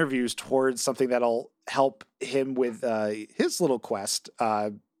these interviews towards something that'll help him with his little quest,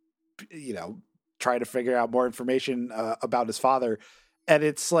 try to figure out more information about his father. And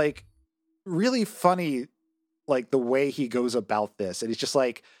it's like really funny, like the way he goes about this. And he's just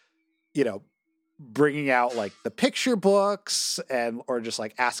like, bringing out like the picture books or just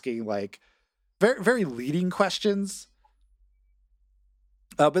like asking like very, very leading questions.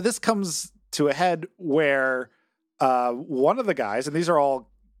 But this comes to a head where one of the guys, and these are all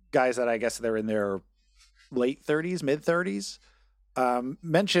guys that I guess they're in their late 30s, mid 30s,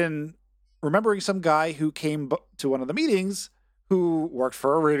 mention remembering some guy who came to one of the meetings who worked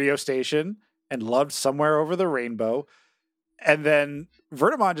for a radio station and loved Somewhere Over the Rainbow. And then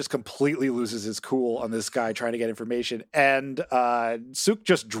Verdeman just completely loses his cool on this guy trying to get information. And Suk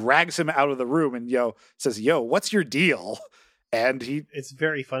just drags him out of the room and says, what's your deal? And it's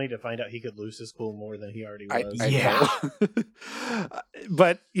very funny to find out he could lose his cool more than he already was.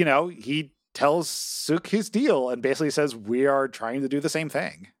 But, he tells Suk his deal and basically says, we are trying to do the same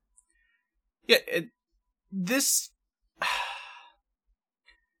thing. Yeah,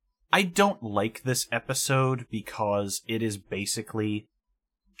 I don't like this episode because it is basically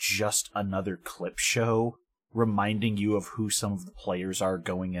just another clip show reminding you of who some of the players are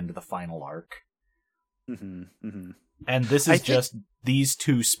going into the final arc. Mm-hmm, mm-hmm. And this is just these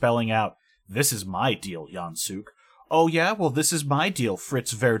two spelling out, "This is my deal, Yansuk. Oh yeah, well this is my deal,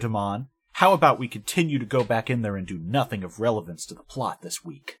 Fritz Verdemon. How about we continue to go back in there and do nothing of relevance to the plot this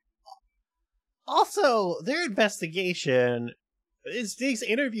week?" Also, their investigation is these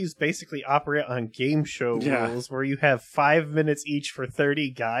interviews basically operate on game show rules where you have 5 minutes each for 30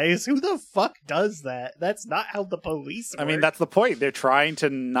 guys. Who the fuck does that? That's not how the police work. I mean, that's the point. They're trying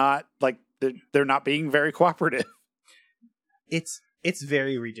to not, like, they're not being very cooperative. It's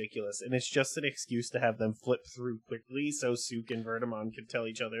very ridiculous, and it's just an excuse to have them flip through quickly so Sook and Verdemon can tell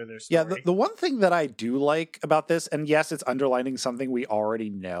each other their story. Yeah, the one thing that I do like about this, and yes, it's underlining something we already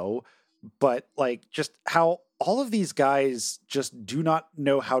know, but like just how all of these guys just do not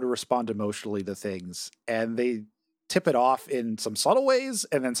know how to respond emotionally to things, and they tip it off in some subtle ways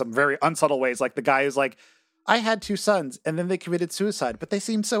and then some very unsubtle ways. Like the guy is like, "I had 2 sons and then they committed suicide, but they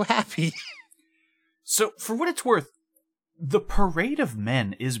seemed so happy." So for what it's worth, the Parade of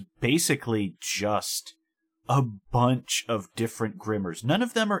Men is basically just a bunch of different Grimmers. None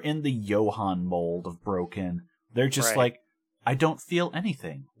of them are in the Johan mold of broken. They're just like, I don't feel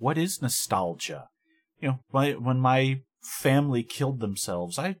anything. What is nostalgia? You know, when my family killed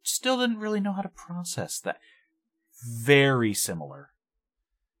themselves, I still didn't really know how to process that. Very similar.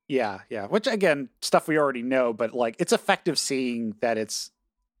 Yeah. Which, again, stuff we already know, but like it's effective seeing that it's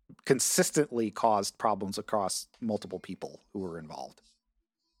consistently caused problems across multiple people who were involved.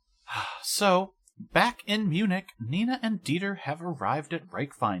 So, back in Munich, Nina and Dieter have arrived at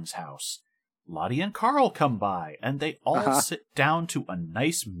Reichwein's house. Lottie and Carl come by, and they all sit down to a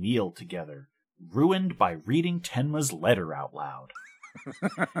nice meal together, ruined by reading Tenma's letter out loud.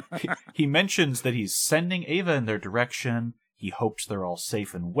 He mentions that he's sending Ava in their direction. He hopes they're all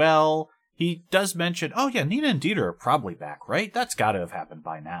safe and well. He does mention, oh yeah, Nina and Dieter are probably back, right? That's gotta have happened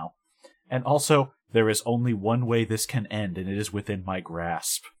by now. And also, there is only one way this can end, and it is within my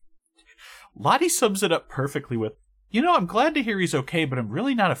grasp. Lottie sums it up perfectly with, you know, I'm glad to hear he's okay, but I'm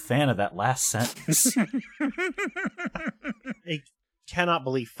really not a fan of that last sentence. I cannot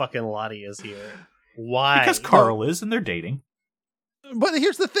believe fucking Lottie is here. Why? Because Carl is, and they're dating. But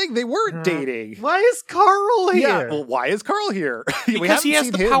here's the thing, they weren't dating. Why is Carl here? Yeah, well, why is Carl here? Because he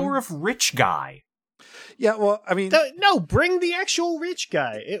has the power of rich guy. Yeah, well, I mean... No, bring the actual rich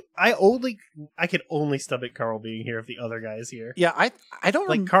guy. I could only stomach Carl being here if the other guy is here. Yeah, I don't...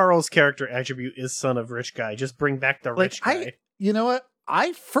 Like, Carl's character attribute is son of rich guy. Just bring back the rich guy. You know what?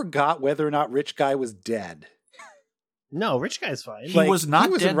 I forgot whether or not rich guy was dead. No, rich guy's fine. He was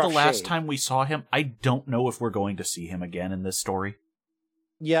not dead the last time we saw him. I don't know if we're going to see him again in this story.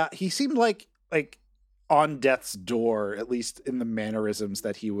 Yeah, he seemed like on death's door, at least in the mannerisms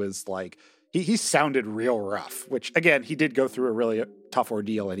that he was like... He sounded real rough, which, again, he did go through a really tough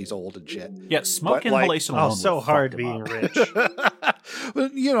ordeal, and he's old and shit. Yeah, smoke inhalation alone. Oh, so hard being rich.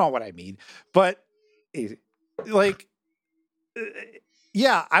 You know what I mean. But, like,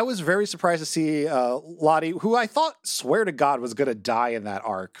 yeah, I was very surprised to see Lottie, who I thought, swear to God, was going to die in that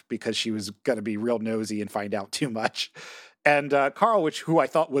arc because she was going to be real nosy and find out too much. And Carl, who I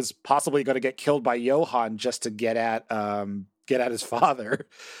thought was possibly going to get killed by Johan just to get at his father.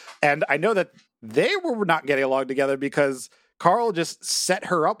 And I know that they were not getting along together because Carl just set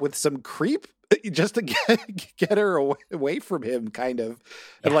her up with some creep just to get her away from him, kind of.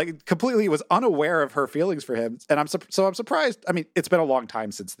 Yeah. And like completely was unaware of her feelings for him. And I'm surprised. I mean, it's been a long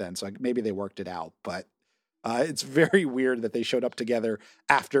time since then, so maybe they worked it out. But it's very weird that they showed up together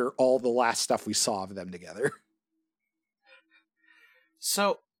after all the last stuff we saw of them together.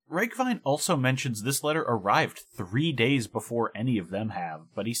 So... Reichwein also mentions this letter arrived 3 days before any of them have,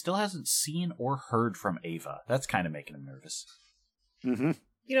 but he still hasn't seen or heard from Ava. That's kind of making him nervous. Mm-hmm.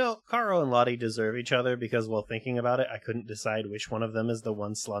 You know, Carl and Lottie deserve each other because while thinking about it, I couldn't decide which one of them is the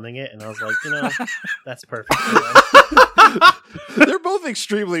one slumming it, and I was like, you know, that's perfect. They're both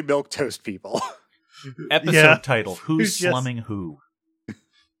extremely milquetoast people. Episode title, Who's Slumming Who?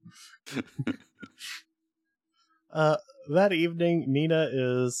 That evening, Nina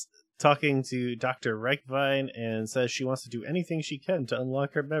is talking to Dr. Reichwein and says she wants to do anything she can to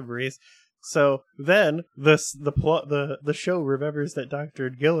unlock her memories. So then the show remembers that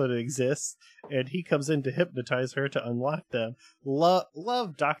Dr. Gillen exists, and he comes in to hypnotize her to unlock them.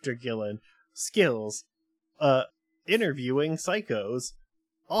 Love Dr. Gillen. Skills. Interviewing psychos.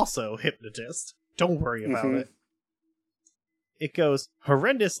 Also hypnotist. Don't worry about it. it goes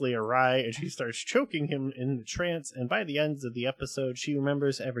horrendously awry, and she starts choking him in the trance, and by the end of the episode, she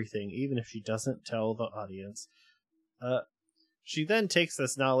remembers everything, even if she doesn't tell the audience. She then takes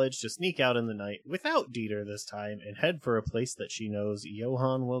this knowledge to sneak out in the night, without Dieter this time, and head for a place that she knows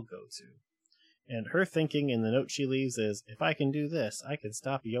Johan will go to. And her thinking in the note she leaves is, if I can do this, I can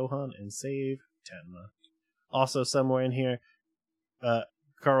stop Johan and save Tenma. Also, somewhere in here,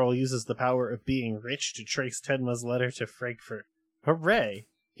 Carl uses the power of being rich to trace Tenma's letter to Frankfurt. Hooray!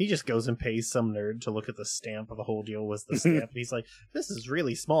 He just goes and pays some nerd to look at the stamp. The whole deal was the stamp. And he's like, this is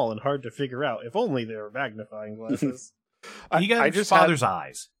really small and hard to figure out. If only there were magnifying glasses. He got his father's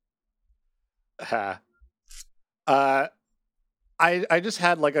eyes. I just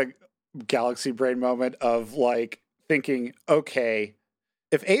had like a galaxy brain moment of like thinking, okay,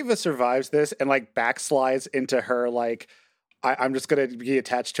 if Ava survives this and like backslides into her like, I'm just gonna be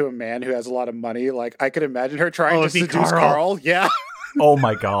attached to a man who has a lot of money, like I could imagine her trying to seduce Carl. Yeah. Oh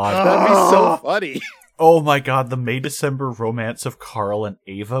my god. That'd be so funny. Oh my god, the May December romance of Carl and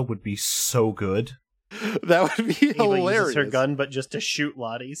Ava would be so good. That would be Ava hilarious. uses her gun, but just to shoot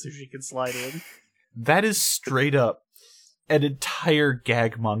Lottie so she can slide in. That is straight up an entire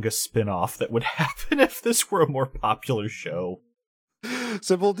gag manga spin-off that would happen if this were a more popular show.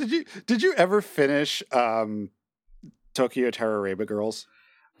 Sybil, did you ever finish Tokyo Terroraba Girls?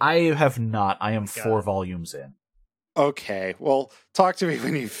 I have not. I am 4 volumes in. Okay, well, talk to me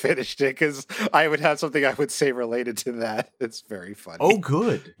when you finished it, because I would have something I would say related to that. It's very funny. Oh,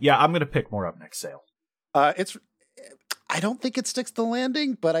 good. Yeah, I'm going to pick more up next sale. I don't think it sticks the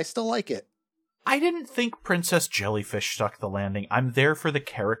landing, but I still like it. I didn't think Princess Jellyfish stuck the landing. I'm there for the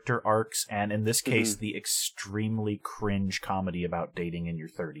character arcs, and in this case, the extremely cringe comedy about dating in your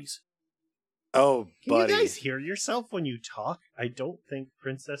 30s. Oh, buddy. Can you guys hear yourself when you talk? I don't think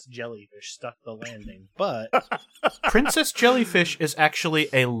Princess Jellyfish stuck the landing, but... Princess Jellyfish is actually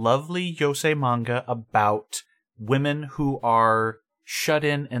a lovely yosei manga about women who are shut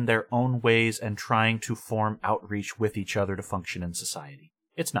in their own ways and trying to form outreach with each other to function in society.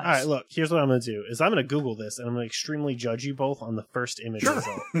 It's nice. All right, look, here's what I'm going to do. Is I'm going to Google this, and I'm going to extremely judge you both on the first image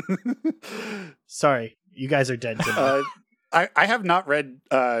result. Sorry, you guys are dead to me. I have not read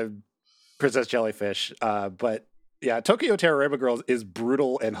Princess Jellyfish, but yeah, Tokyo Terroraba Girls is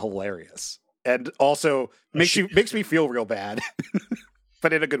brutal and hilarious, and also makes me feel real bad,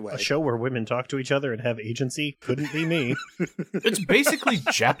 but in a good way. A show where women talk to each other and have agency couldn't be me. It's basically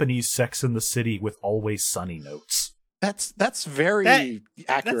Japanese Sex in the City with Always Sunny notes. That's very accurate.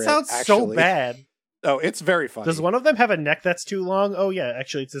 That sounds actually. so bad. Oh, it's very funny. Does one of them have a neck that's too long? Oh yeah,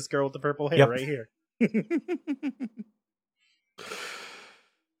 actually, it's this girl with the purple hair right here.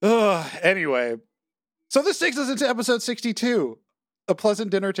 Anyway, so this takes us into episode 62, A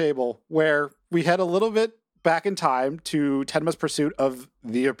Pleasant Dinner Table, where we head a little bit back in time to Tenma's pursuit of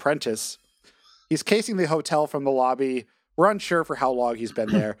the apprentice. He's casing the hotel from the lobby. We're unsure for how long he's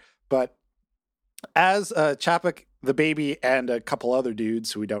been there, but as Chapek, the baby, and a couple other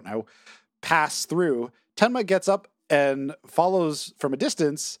dudes who we don't know pass through, Tenma gets up and follows from a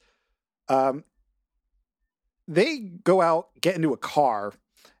distance. They go out, get into a car,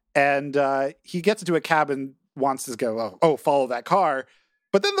 and he gets into a cabin, wants to go, follow that car.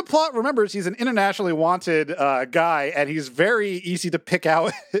 But then the plot remembers he's an internationally wanted guy, and he's very easy to pick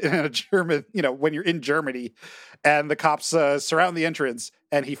out in a German, when you're in Germany. And the cops surround the entrance,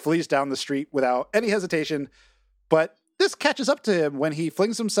 and he flees down the street without any hesitation. But this catches up to him when he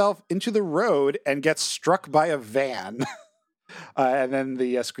flings himself into the road and gets struck by a van. And then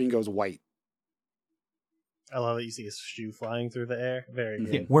the screen goes white. I love that you see his shoe flying through the air. Very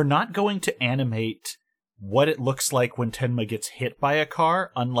good. We're not going to animate what it looks like when Tenma gets hit by a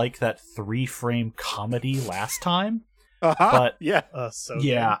car, unlike that 3-frame comedy last time. But yeah,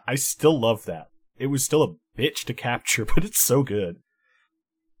 good. I still love that. It was still a bitch to capture, but it's so good.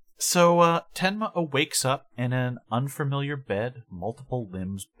 So Tenma wakes up in an unfamiliar bed, multiple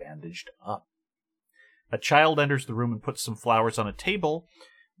limbs bandaged up. A child enters the room and puts some flowers on a table,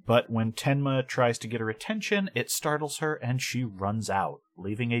 but when Tenma tries to get her attention, it startles her and she runs out,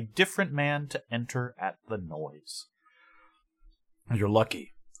 leaving a different man to enter at the noise. You're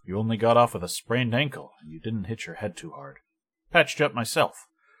lucky. You only got off with a sprained ankle, and you didn't hit your head too hard. Patched you up myself.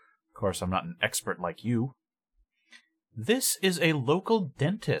 Of course, I'm not an expert like you. This is a local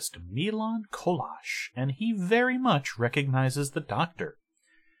dentist, Milan Kolash, and he very much recognizes the doctor.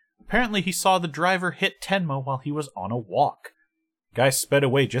 Apparently he saw the driver hit Tenma while he was on a walk. Guy sped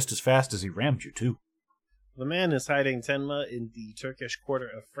away just as fast as he rammed you, too. The man is hiding Tenma in the Turkish quarter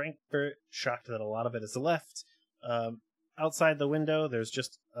of Frankfurt, shocked that a lot of it is left. outside the window, there's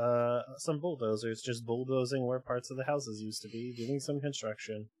just some bulldozers just bulldozing where parts of the houses used to be, doing some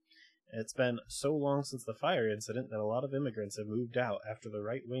construction. It's been so long since the fire incident that a lot of immigrants have moved out after the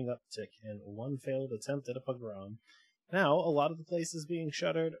right-wing uptick and one failed attempt at a pogrom. Now, a lot of the place is being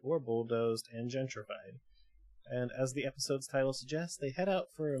shuttered or bulldozed and gentrified. And as the episode's title suggests, they head out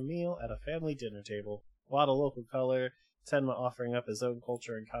for a meal at a family dinner table. A lot of local color, Tenma offering up his own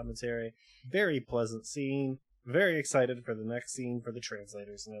culture and commentary. Very pleasant scene. Very excited for the next scene for the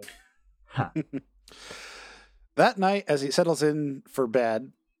translator's note. Huh. That night, as he settles in for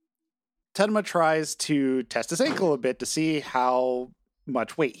bed, Tenma tries to test his ankle a bit to see how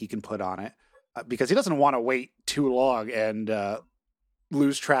much weight he can put on it, because he doesn't want to wait too long and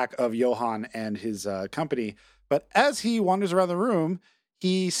lose track of Johan and his company. But as he wanders around the room,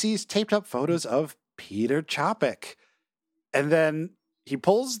 he sees taped up photos of Peter Chapek. And then he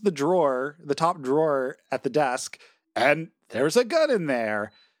pulls the top drawer at the desk, and there's a gun in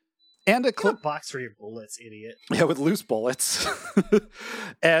there. And a Clip box for your bullets, idiot. Yeah, with loose bullets.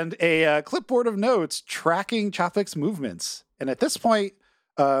 And a clipboard of notes tracking Chapek's movements. And at this point,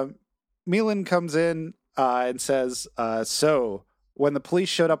 Milan comes in and says, so when the police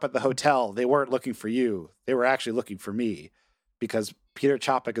showed up at the hotel, they weren't looking for you. They were actually looking for me because Peter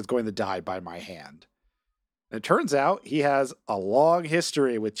Chapek is going to die by my hand. And it turns out he has a long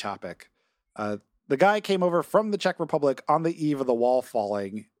history with Chapek. The guy came over from the Czech Republic on the eve of the wall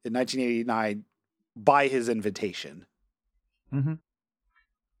falling in 1989 by his invitation. Mm-hmm.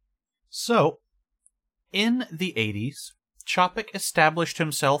 So, in the 80s, Chapek established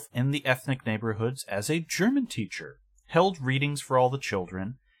himself in the ethnic neighborhoods as a German teacher, held readings for all the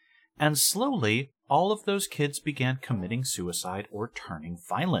children, and slowly all of those kids began committing suicide or turning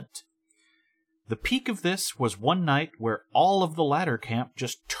violent. The peak of this was one night where all of the latter camp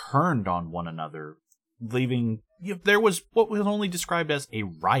just turned on one another, leaving... there was what was only described as a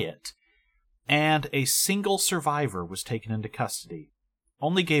riot, and a single survivor was taken into custody.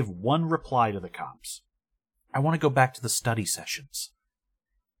 Only gave one reply to the cops. I want to go back to the study sessions.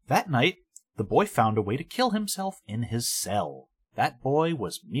 That night, the boy found a way to kill himself in his cell. That boy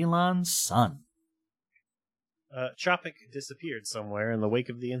was Milan's son. Chapek disappeared somewhere in the wake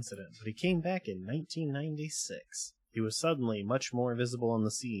of the incident, but he came back in 1996. He was suddenly much more visible on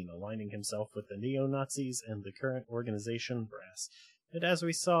the scene, aligning himself with the neo-Nazis and the current organization Brass. And as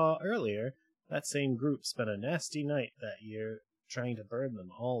we saw earlier, that same group spent a nasty night that year trying to burn them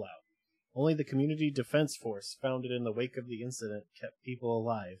all out. Only the Community Defense Force, founded in the wake of the incident, kept people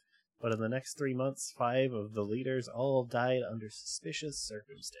alive, but in the next 3 months, 5 of the leaders all died under suspicious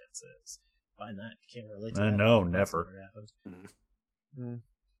circumstances. Find that? Can't relate to that. No, never.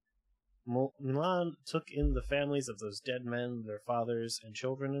 Milan took in the families of those dead men, their fathers, and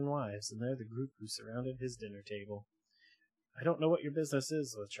children and wives, and they're the group who surrounded his dinner table. I don't know what your business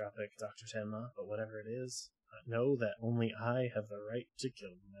is with Chapek, Dr. Tenma, but whatever it is, know that only I have the right to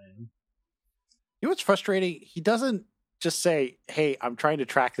kill the man. You know what's frustrating? He doesn't just say, hey, I'm trying to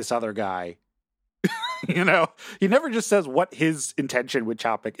track this other guy. He never just says what his intention with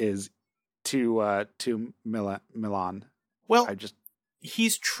Chapek is to Milan. Well,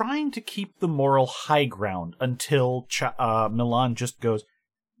 he's trying to keep the moral high ground until Milan just goes,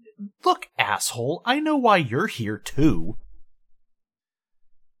 look, asshole, I know why you're here too.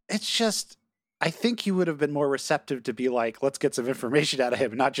 It's just, I think he would have been more receptive to be like, let's get some information out of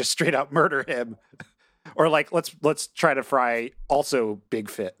him, not just straight up murder him. Or like, let's try to fry also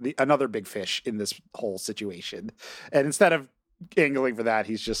another big fish in this whole situation. And instead of angling for that,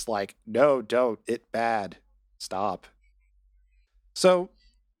 he's just like, no, don't, it's bad, stop. So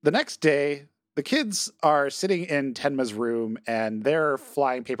the next day, the kids are sitting in Tenma's room and they're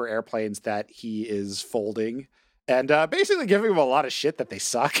flying paper airplanes that he is folding and basically giving him a lot of shit that they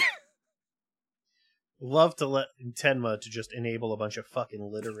suck. Love to let Tenma to just enable a bunch of fucking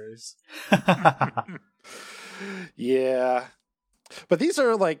litterers. Yeah. But these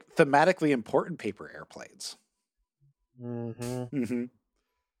are like thematically important paper airplanes. Mm-hmm. Mm-hmm.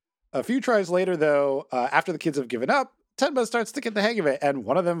 A few tries later, though, after the kids have given up, Tenma starts to get the hang of it, and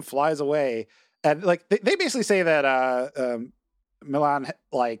one of them flies away. And like they basically say that Milan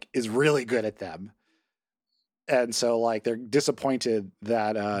like is really good at them, and so like they're disappointed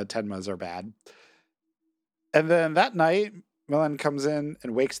that Tenma's are bad. And then that night, Milan comes in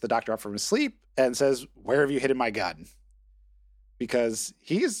and wakes the doctor up from his sleep and says, "Where have you hidden my gun?" Because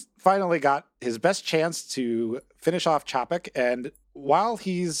he's finally got his best chance to finish off Chapek, and while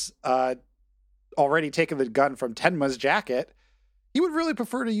he's already taken the gun from Tenma's jacket, he would really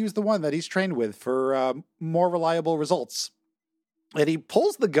prefer to use the one that he's trained with for more reliable results. And he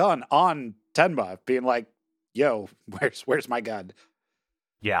pulls the gun on Tenma, being like, yo, where's my gun?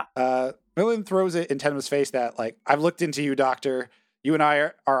 Yeah. Millen throws it in Tenma's face that, like, I've looked into you, Doctor. You and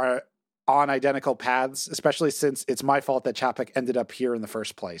I are on identical paths, especially since it's my fault that Chapek ended up here in the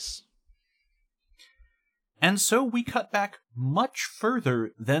first place. And so we cut back much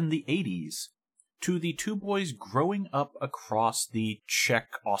further than the 80s to the two boys growing up across the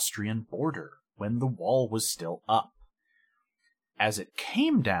Czech-Austrian border when the wall was still up. As it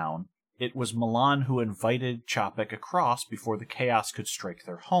came down, it was Milan who invited Chapek across before the chaos could strike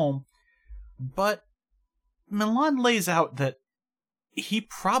their home, but Milan lays out that he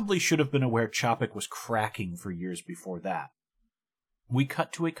probably should have been aware Chapek was cracking for years before that. We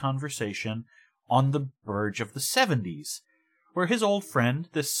cut to a conversation on the verge of the 70s, where his old friend,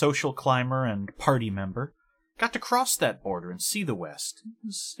 this social climber and party member, got to cross that border and see the West.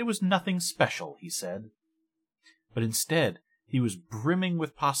 It was nothing special, he said. But instead, he was brimming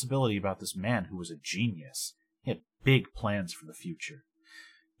with possibility about this man who was a genius. He had big plans for the future.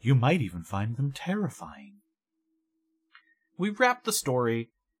 You might even find them terrifying. We wrap the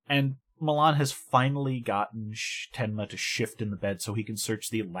story, and Milan has finally gotten Tenma to shift in the bed so he can search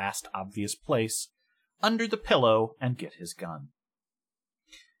the last obvious place, under the pillow, and get his gun.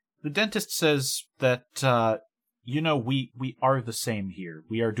 The dentist says that, we are the same here.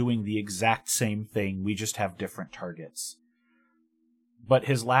 We are doing the exact same thing, we just have different targets. But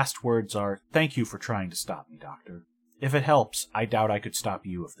his last words are, "Thank you for trying to stop me, Doctor. If it helps, I doubt I could stop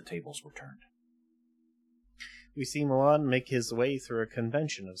you if the tables were turned." We see Milan make his way through a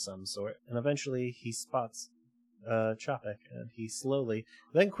convention of some sort, and eventually he spots Chapek, and he slowly,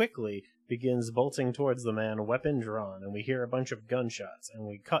 then quickly, begins bolting towards the man, weapon drawn, and we hear a bunch of gunshots, and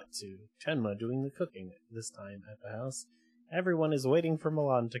we cut to Tenma doing the cooking, this time at the house. Everyone is waiting for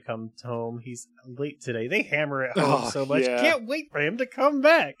Milan to come home. He's late today. They hammer it home so much. Yeah. Can't wait for him to come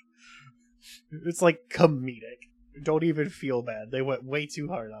back. It's like comedic. Don't even feel bad. They went way too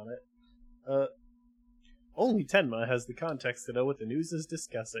hard on it. Only Tenma has the context to know what the news is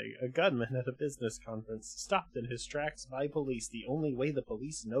discussing. A gunman at a business conference, stopped in his tracks by police the only way the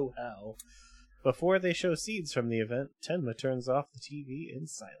police know how. Before they show scenes from the event, Tenma turns off the TV in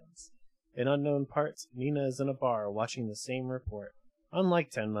silence. In unknown parts, Nina is in a bar watching the same report.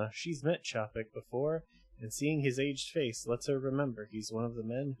 Unlike Tenma, she's met Chapek before, and seeing his aged face lets her remember he's one of the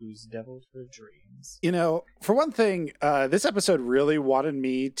men who's deviled her dreams. You know, for one thing, this episode really wanted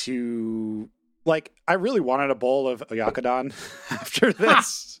me to... I really wanted a bowl of Oyakodon after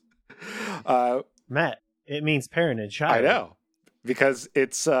this. Matt, it means parent and child. I know, because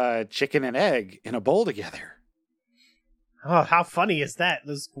it's chicken and egg in a bowl together. Oh, how funny is that?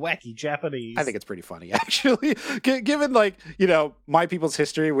 Those wacky Japanese. I think it's pretty funny, actually. Given, my people's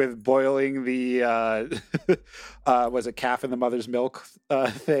history with boiling the, was it calf in the mother's milk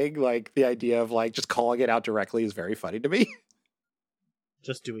thing? The idea of, just calling it out directly is very funny to me.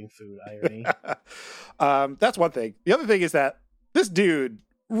 Just doing food irony. That's one thing. The other thing is that this dude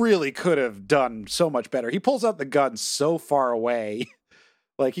really could have done so much better. He pulls out the gun so far away.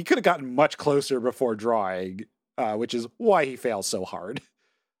 He could have gotten much closer before drawing, which is why he fails so hard.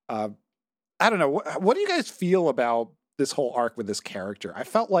 I don't know. What do you guys feel about this whole arc with this character? I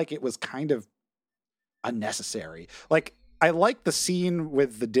felt like it was kind of unnecessary. I like the scene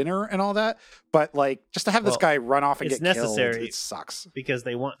with the dinner and all that, but just to have this guy run off and get necessary killed, it sucks. Because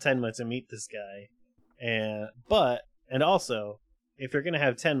they want Tenma to meet this guy. And also, if you're going to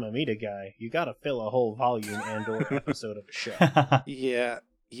have Tenma meet a guy, you got to fill a whole volume and or episode of a show.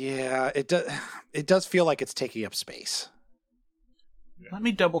 Yeah, it does feel like it's taking up space. Let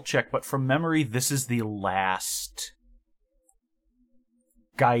me double check, but from memory, this is the last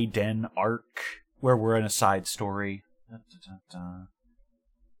Gaiden arc where we're in a side story.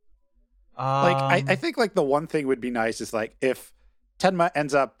 I think the one thing would be nice is if Tenma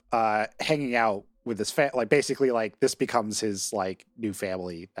ends up hanging out with his basically this becomes his new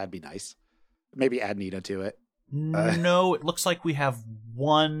family. That'd be nice. Maybe add Nina to it. No, it looks like we have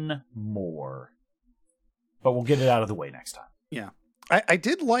one more, but we'll get it out of the way next time. Yeah, I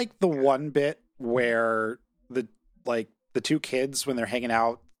did like the one bit where the two kids when they're hanging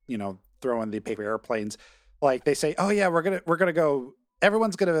out, throwing the paper airplanes. They say, "Oh yeah, we're gonna go.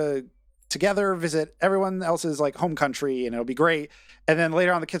 Everyone's gonna together visit everyone else's home country, and it'll be great." And then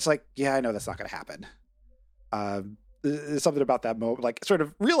later on, the kid's like, "Yeah, I know that's not gonna happen." There's something about that moment, sort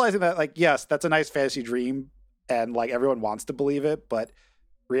of realizing that, yes, that's a nice fantasy dream, and everyone wants to believe it, but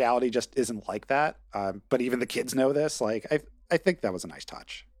reality just isn't like that. But even the kids know this. I think that was a nice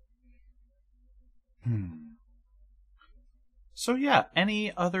touch. So yeah,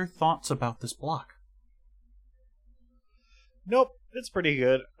 any other thoughts about this block? Nope, it's pretty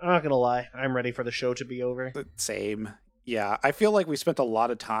good. I'm not gonna lie. I'm ready for the show to be over. Same. Yeah, I feel like we spent a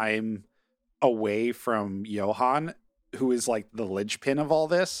lot of time away from Johan, who is like the linchpin of all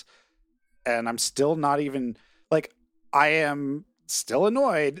this. And I'm still not even like, I am still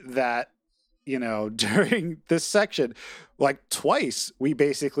annoyed that, during this section, like twice, we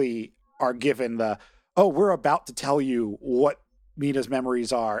basically are given we're about to tell you what Mina's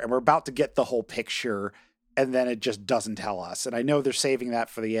memories are, and we're about to get the whole picture, and then it just doesn't tell us. And I know they're saving that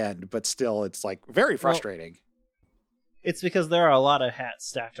for the end, but still, it's like very frustrating. It's because there are a lot of hats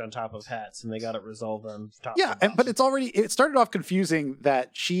stacked on top of hats, and they got to resolve them. But it started off confusing that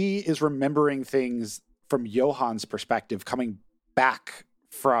she is remembering things from Johan's perspective, coming back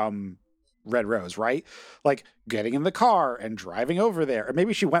from Red Rose, right? Like getting in the car and driving over there. Or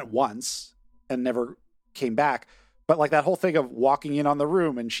maybe she went once and never came back. But like that whole thing of walking in on the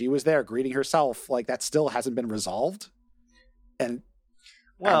room and she was there greeting herself, like that still hasn't been resolved. And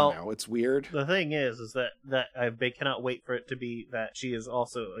well, I don't know, it's weird. The thing is that they cannot wait for it to be that she is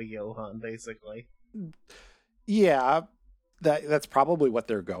also a Johan, basically. Yeah, that's probably what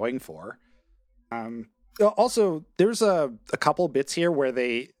they're going for. Also, there's a couple bits here where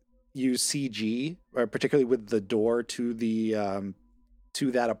they use CG, particularly with the door to the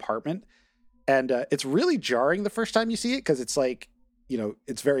to that apartment, and it's really jarring the first time you see it because it's like,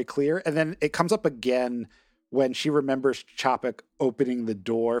 it's very clear, and then it comes up again when she remembers Chapek opening the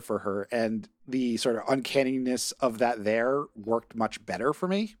door for her, and the sort of uncanniness of that there worked much better for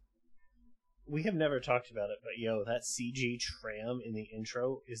me. We have never talked about it, but that CG tram in the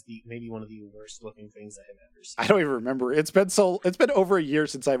intro is maybe one of the worst looking things I have ever seen. I don't even remember. It's been over a year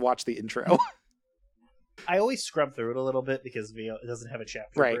since I watched the intro. I always scrub through it a little bit because it doesn't have a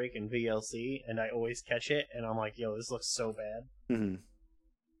chapter break in VLC, and I always catch it, and I'm like, this looks so bad. Mm-hmm.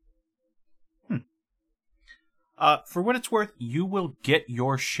 For what it's worth, you will get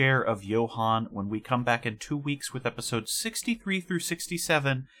your share of Johan when we come back in 2 weeks with episodes 63 through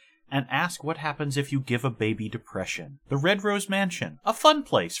 67 and ask what happens if you give a baby depression. The Red Rose Mansion, a fun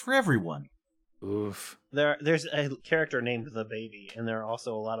place for everyone. Oof. There's a character named The Baby, and there are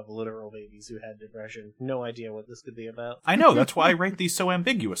also a lot of literal babies who had depression. No idea what this could be about. I know, that's why I rate these so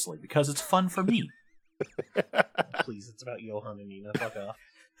ambiguously, because it's fun for me. Please, it's about Johan and Nina. Fuck off.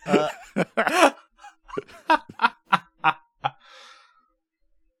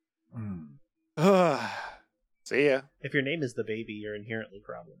 See ya. If your name is The Baby, you're inherently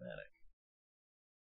problematic.